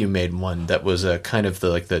 BMW made one that was a kind of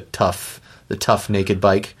the tough naked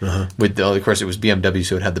bike. Uh-huh. With of course it was BMW,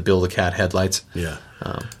 so it had the Bill the Cat headlights. Yeah,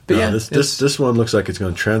 but yeah, this one looks like it's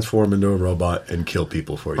going to transform into a robot and kill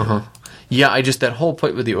people for you. Uh-huh. Yeah, that whole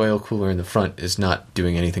point with the oil cooler in the front is not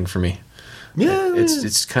doing anything for me. Yeah,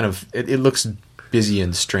 it's kind of it looks busy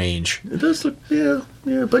and strange. It does look yeah,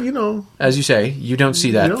 but as you say, you don't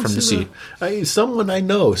see that from the seat. Someone I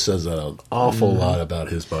know says an awful lot about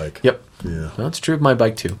his bike. Yep. Yeah, well, it's true of my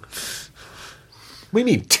bike too. We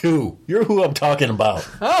need two. You're who I'm talking about.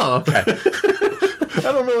 Oh, okay. I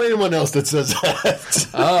don't know anyone else that says that.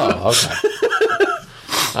 Oh, okay.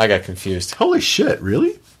 I got confused. Holy shit!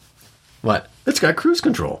 Really? What? It's got cruise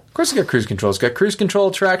control. Of course it's got cruise control. It's got cruise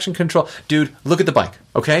control, traction control. Dude, look at the bike,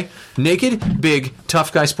 okay? Naked, big,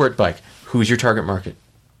 tough guy sport bike. Who's your target market?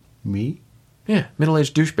 Me? Yeah,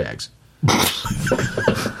 middle-aged douchebags.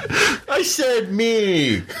 I said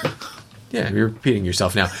me. Yeah, you're repeating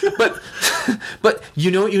yourself now. But you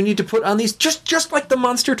know what you need to put on these? Just like the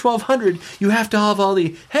Monster 1200, you have to have all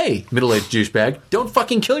the, hey, middle-aged douchebag, don't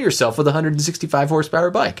fucking kill yourself with a 165 horsepower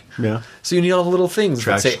bike. Yeah. So you need all the little things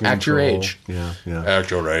that say, act your age. Yeah. Act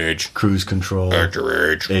your age. Cruise control. Act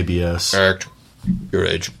your age. ABS. Act your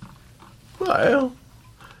age. Well,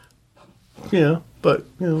 yeah, but,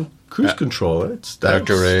 cruise control, Act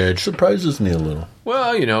your age. Surprises me a little.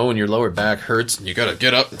 Well, when your lower back hurts and you gotta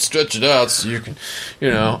get up and stretch it out so you can,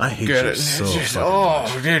 I hate get you it. so Just,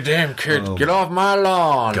 fucking you damn kid, get off my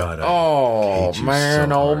lawn. God, I hate you man,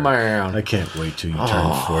 so oh hard. man. I can't wait till you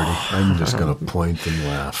turn 40. I'm just going to point and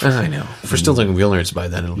laugh. I know. If we're still doing wheelers by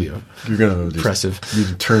then, it'll be You're going to impressive. You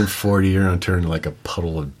turn 40, you're going to turn like a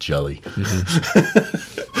puddle of jelly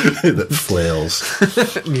that flails.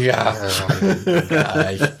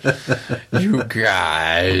 You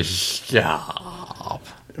guys, stop.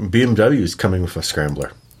 BMW is coming with a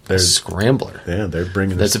scrambler. A scrambler? Yeah, they're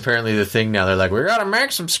bringing That's this. apparently the thing now. They're like, we gotta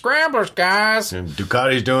make some scramblers, guys. And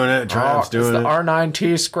Ducati's doing it. Triumph's doing it's it. the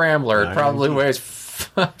R9T scrambler. It probably weighs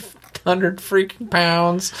 500 freaking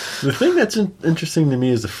pounds. The thing that's interesting to me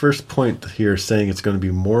is the first point here saying it's going to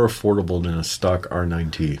be more affordable than a stock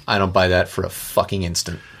R9T. I don't buy that for a fucking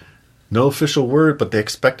instant. No official word, but they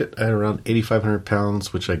expect it at around 8,500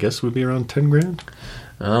 pounds, which I guess would be around 10 grand.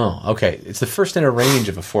 Oh, okay. It's the first in a range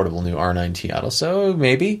of affordable new R9T auto, so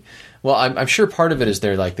maybe. Well, I'm sure part of it is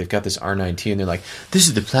they've got this R9T and they're like, this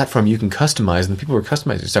is the platform you can customize, and the people who are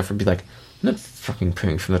customizing stuff would be like, I'm not fucking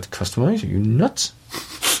paying for that to customize. Are you nuts?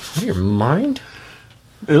 Out of your mind?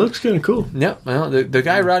 It looks kind of cool. Yeah, well, the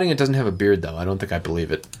guy riding it doesn't have a beard, though. I don't think I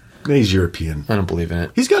believe it. He's European. I don't believe in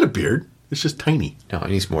it. He's got a beard. It's just tiny. No,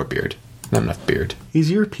 he needs more beard. Not enough beard.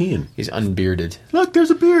 He's European. He's unbearded. Look,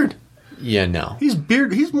 there's a beard. Yeah, no. He's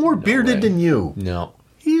more bearded way. than you. No.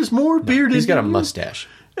 He's more bearded. He's got a than you. mustache.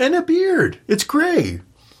 And a beard. It's gray.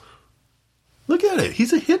 Look at it.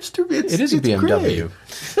 He's a hipster. It is a BMW.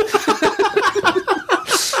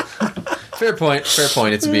 Fair point.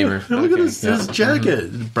 It's a Beamer. Look at his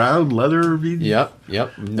jacket. Brown leather. Yep.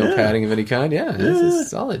 No padding of any kind. Yeah, it's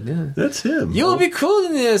solid. Yeah, that's him. You'll be cool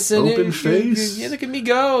in this. And open face. Yeah, look at me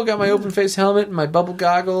go. Got my open face helmet and my bubble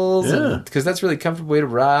goggles. Yeah. Because that's a really comfortable way to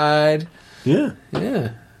ride. Yeah.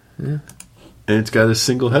 And it's got a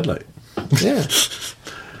single headlight. Yeah.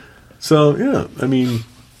 So, yeah, I mean,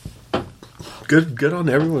 good on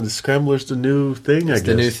everyone. The Scrambler's the new thing, I guess.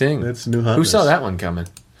 The new thing. That's new hotness. Who saw that one coming?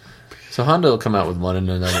 So Honda will come out with one in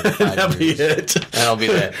another 5 That'll be years. it. And I'll be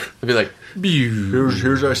that. It'll be like,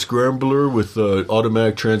 here's our Scrambler with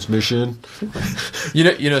automatic transmission.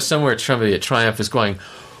 You know, somewhere somebody at Triumph is going,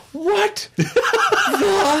 what the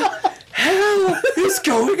hell is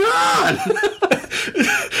going on?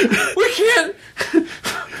 We can't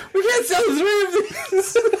sell 3 of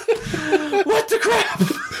these. What the crap?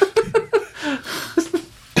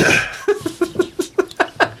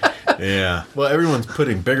 Yeah. Well, everyone's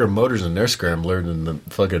putting bigger motors in their Scrambler than the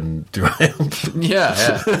fucking Triumph. Yeah.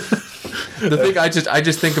 The thing I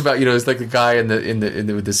just think about, it's like the guy in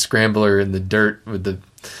the with the Scrambler in the dirt with the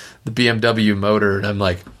BMW motor, and I'm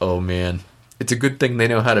like, oh man, It's a good thing they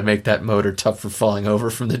know how to make that motor tough for falling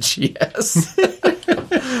over from the GS.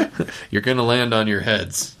 You're going to land on your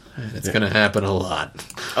heads. It's going to happen a lot.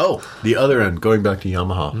 Oh, the other end, going back to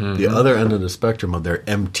Yamaha, the other end of the spectrum of their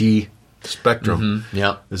MT Spectrum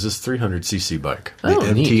is this 300cc bike, the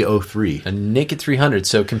MT-03. A naked 300,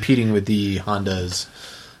 so competing with the Hondas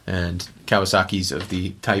and Kawasaki's of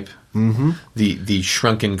the type. The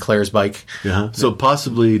shrunken Claire's bike. So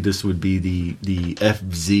possibly this would be the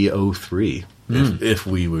FZ-03 if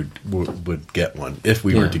we would get one, if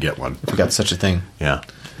we were to get one. If we got such a thing. Yeah,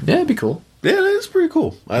 it'd be cool. Yeah, that's pretty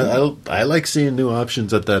cool. I like seeing new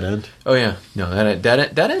options at that end. Oh yeah, no,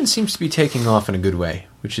 that end seems to be taking off in a good way,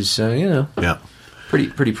 which is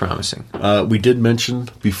pretty promising. We did mention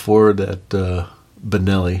before that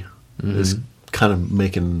Benelli is kind of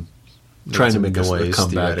trying to make a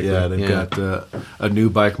comeback. Yeah, they've got a new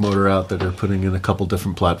bike motor out that they're putting in a couple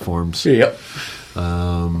different platforms. Yep.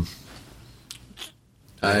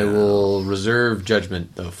 I will reserve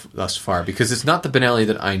judgment thus far because it's not the Benelli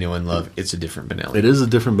that I know and love. It's a different Benelli. It is a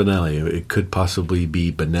different Benelli. It could possibly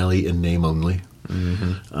be Benelli in name only.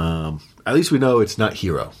 At least we know it's not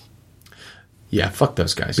Hero. Yeah, fuck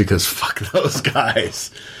those guys. Because fuck those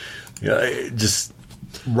guys. Yeah, just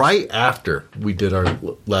right after we did our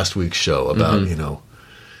last week's show about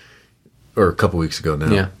or a couple weeks ago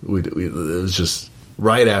now. Yeah, it was just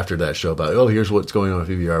right after that show about here's what's going on with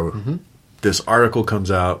EBR. This article comes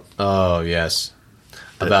out. Oh, yes.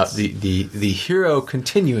 About the Hero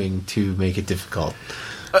continuing to make it difficult.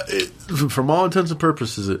 From all intents and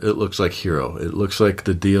purposes, it looks like Hero. It looks like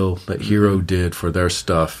the deal that Hero did for their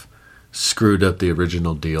stuff screwed up the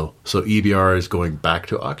original deal. So EBR is going back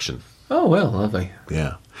to auction. Oh, well, lovely.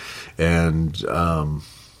 Yeah. And a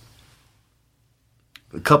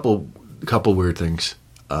couple weird things.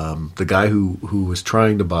 The guy who was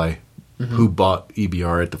trying to buy... who bought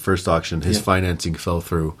EBR at the first auction, his financing fell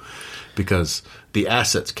through because the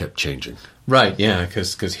assets kept changing. Right, yeah,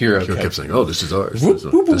 because Hero kept saying, "Oh, this is ours. This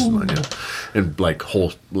is mine." Yeah. And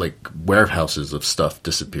whole warehouses of stuff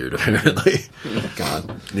disappeared apparently. Oh,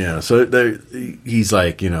 God. Yeah, so he's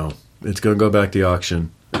like, it's going to go back to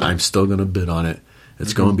auction. I'm still going to bid on it.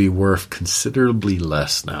 It's going to be worth considerably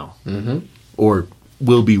less now, or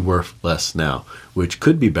will be worth less now, which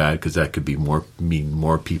could be bad because that could mean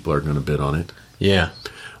more people are going to bid on it. Yeah.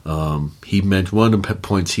 He mentioned one of the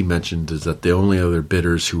points he mentioned is that the only other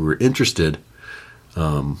bidders who were interested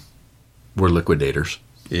were liquidators.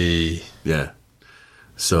 Yeah.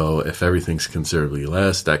 So if everything's considerably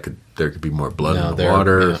less, there could be more blood in the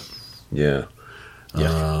water. Yeah.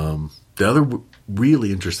 The other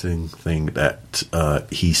really interesting thing that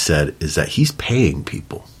he said is that he's paying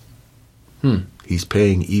people. He's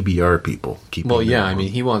paying EBR people. I mean,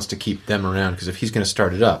 he wants to keep them around because if he's going to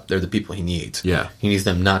start it up, they're the people he needs. Yeah. He needs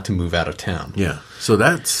them not to move out of town. Yeah. So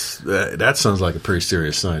that sounds like a pretty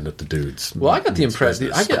serious sign that the dude's... Well, I got the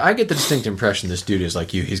impression... I get the distinct impression this dude is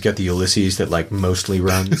like you. He's got the Ulysses that mostly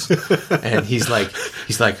runs. And he's like,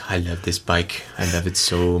 I love this bike. I love it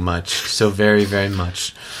so much. So very, very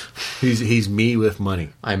much. He's me with money.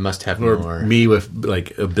 I must have more. Or me with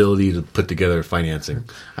ability to put together financing.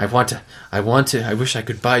 I wish I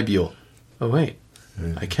could buy Buell. Oh, wait.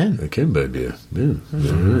 I can. I can buy Buell. Yeah.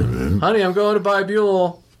 Honey, I'm going to buy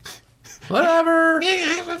Buell. Whatever. Yeah, I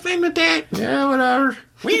have a fun with that. Yeah, whatever.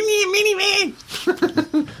 We need a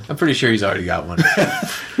minivan. I'm pretty sure he's already got one.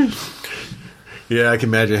 Yeah, I can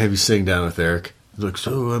imagine having you sitting down with Eric. He's like,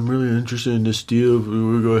 so I'm really interested in this deal.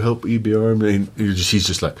 We're going to help EBR. And he's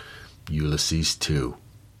just like, Ulysses 2.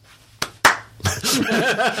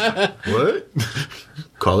 What?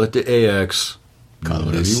 Call it the AX.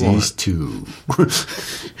 Ulysses 2.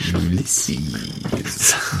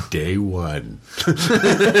 Ulysses. Day 1.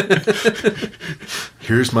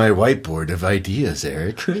 Here's my whiteboard of ideas,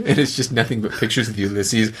 Eric. And it's just nothing but pictures of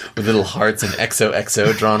Ulysses with little hearts and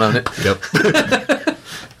XOXO drawn on it. Yep.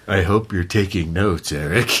 I hope you're taking notes,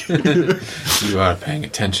 Eric. You are paying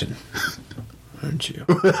attention, aren't you?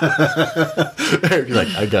 Eric's like,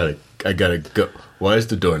 I gotta go. Why is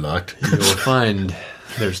the door locked? You'll find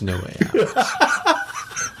there's no way out.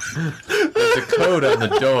 There's a code on the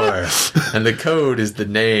door, and the code is the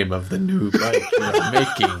name of the new bike you're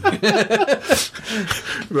making.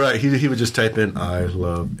 Right, he would just type in, I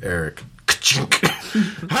love Eric.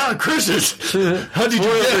 Ah, Chris's! How did you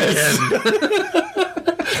get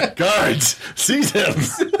in? Guards, seize him!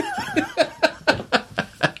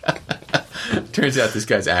 Turns out this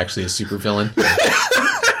guy's actually a supervillain.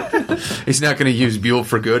 He's not going to use Buell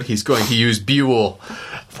for good. He's going to use Buell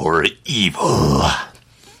for evil.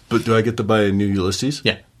 But do I get to buy a new Ulysses?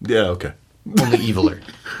 Yeah. Yeah, okay. Only eviler.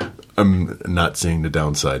 I'm not seeing the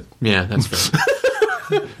downside. Yeah, that's fair.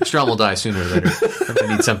 Strom will die sooner or later. I'm going to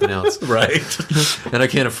need something else. Right. And I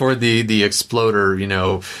can't afford the exploder,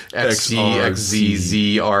 XC,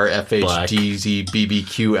 XZ, ZR, FHD,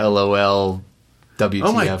 BBQ, LOL, WTF.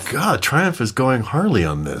 Oh my God, Triumph is going Harley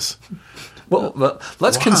on this. Well,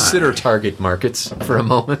 let's consider target markets for a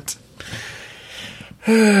moment.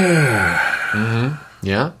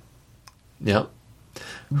 Yeah. Yeah.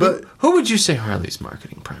 But who would you say Harley's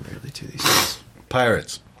marketing primarily to these days?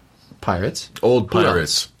 Pirates. Pirates? Old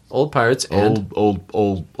pirates. Old pirates and...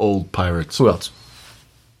 Old pirates. Who else?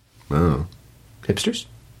 Oh. Hipsters?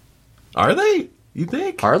 Are they? You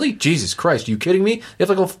think? Harley? Jesus Christ, are you kidding me? They have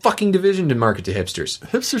like a fucking division to market to hipsters.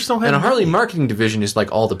 Hipsters don't have And a Harley money. marketing division is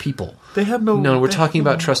like all the people. They have no... No, we're talking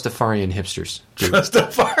about Trustafarian hipsters. Dude.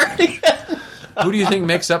 Trustafarian. Who do you think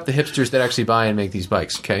makes up the hipsters that actually buy and make these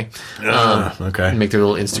bikes, okay? Okay. And make their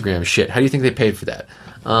little Instagram shit. How do you think they paid for that?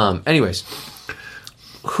 Anyways,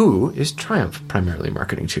 who is Triumph primarily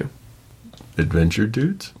marketing to? Adventure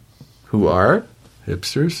dudes? Who are?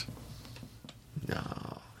 Hipsters?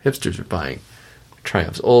 No. Hipsters are buying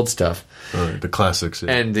Triumph's old stuff. The classics.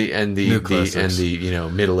 Yeah. And the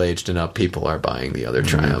middle-aged and up people are buying the other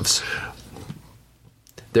Triumphs.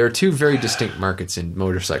 There are two very distinct markets in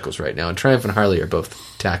motorcycles right now, and Triumph and Harley are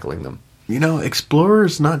both tackling them.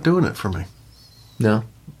 Explorer's not doing it for me. No.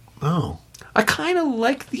 Oh. I kind of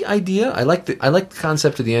like the idea. I like the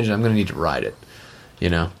concept of the engine. I'm going to need to ride it.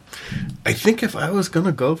 I think if I was going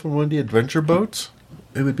to go for one of the adventure boats,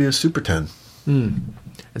 it would be a Super 10. And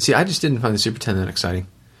see, I just didn't find the Super 10 that exciting.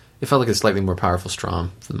 It felt like a slightly more powerful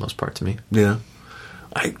Strom for the most part to me. Yeah.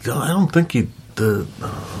 I don't think I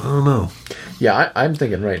don't know. Yeah, I'm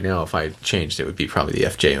thinking right now if I changed it would be probably the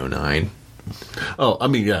FJ09. Oh, I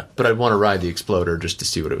mean, yeah. But I'd want to ride the Exploder just to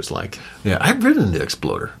see what it was like. Yeah, I've ridden the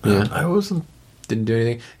Exploder. Yeah. I wasn't... Didn't do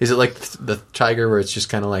anything? Is it like the Tiger where it's just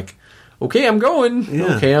kind of like, okay, I'm going.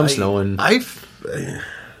 Yeah, okay, I'm snowing.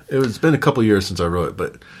 It's been a couple years since I rode it,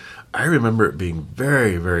 but I remember it being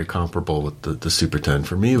very, very comparable with the Super 10.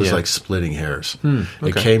 For me, it was like splitting hairs. Okay.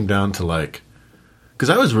 It came down to like... Because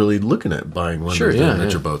I was really looking at buying one of those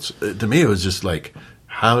adventure boats. To me, it was just like,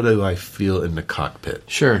 how do I feel in the cockpit?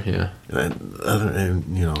 Sure, yeah.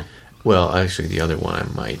 Well, actually, the other one I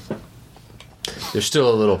might... There's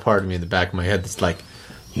still a little part of me in the back of my head that's like,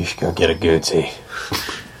 you should go get a Gucci.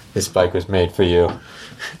 This bike was made for you.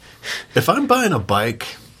 If I'm buying a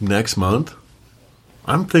bike next month,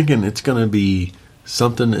 I'm thinking it's going to be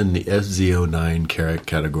something in the FZ09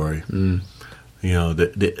 category. An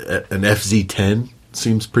FZ10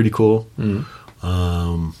 seems pretty cool. An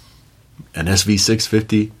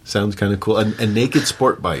SV650 sounds kind of cool. A naked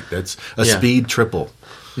sport bike. That's a speed triple.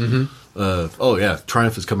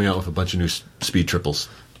 Triumph is coming out with a bunch of new speed triples.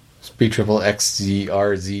 Speed triple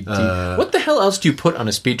XZRZT. What the hell else do you put on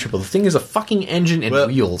a speed triple? The thing is a fucking engine and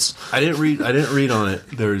wheels. I didn't read on it.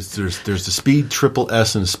 There's the speed triple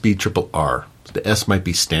S and speed triple R. The S might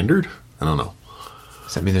be standard. I don't know.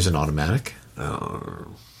 Does that mean there's an automatic?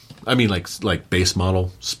 I mean, like base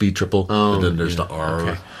model speed triple, and then there's the R.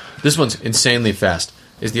 Okay. This one's insanely fast.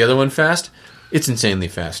 Is the other one fast? It's insanely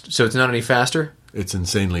fast. So it's not any faster? It's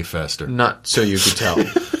insanely faster. Not so you could tell.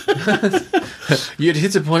 It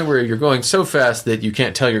hits a point where you're going so fast that you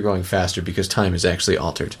can't tell you're going faster because time is actually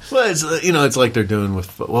altered. Well, it's like they're doing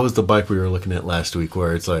with what was the bike we were looking at last week,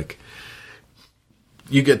 where it's like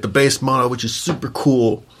you get the base model, which is super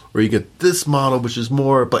cool, or you get this model, which is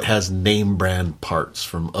more but has name brand parts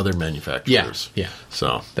from other manufacturers. Yeah.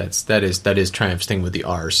 So that is Triumph's thing with the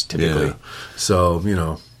R's typically. Yeah. So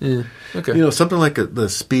Okay. Something like the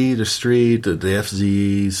Speed, the Street, the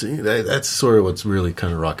FZs. That's sort of what's really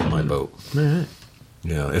kind of rocking my boat. All right.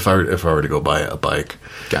 Yeah, if I were to go buy a bike.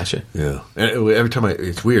 Gotcha. Yeah, and every time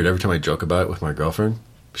it's weird. Every time I joke about it with my girlfriend,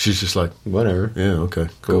 she's just like, whatever. Yeah, okay,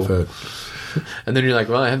 cool. Go ahead. And then you're like,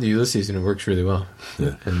 well, I have the Ulysses and it works really well.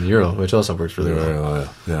 Yeah. And the Euro, which also works really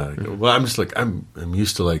well. Yeah. Well, I'm just like I'm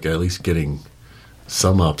used to like at least getting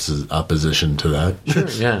some opposition to that. Sure.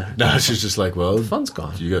 Yeah. Now she's just like, well, the fun's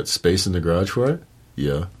gone. You got space in the garage for it?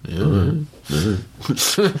 Yeah.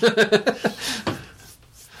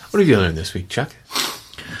 What have you learned this week, Chuck?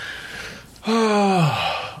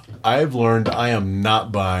 I've learned I am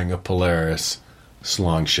not buying a Polaris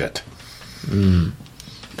slong shit.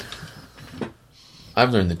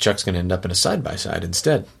 I've learned that Chuck's going to end up in a side-by-side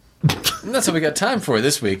instead. And that's what we got time for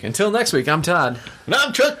this week. Until next week, I'm Todd. And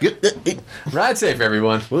I'm Chuck. Ride safe,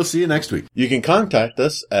 everyone. We'll see you next week. You can contact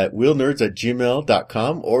us at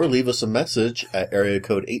wheelnerds@gmail.com or leave us a message at area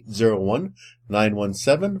code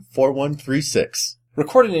 801-917-4136.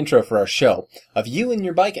 Record an intro for our show of you and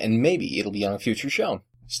your bike, and maybe it'll be on a future show.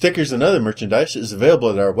 Stickers and other merchandise is available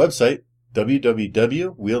at our website,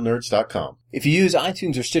 www.wheelnerds.com. If you use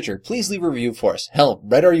iTunes or Stitcher, please leave a review for us. Hell,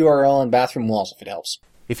 write our URL on bathroom walls if it helps.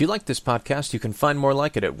 If you like this podcast, you can find more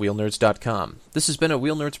like it at wheelnerds.com. This has been a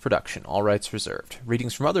Wheel Nerds production, all rights reserved.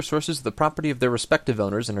 Readings from other sources are the property of their respective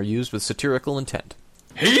owners and are used with satirical intent.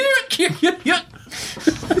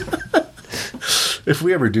 If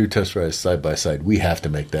we ever do test rise side by side, we have to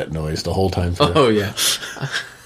make that noise the whole time. Oh, yeah.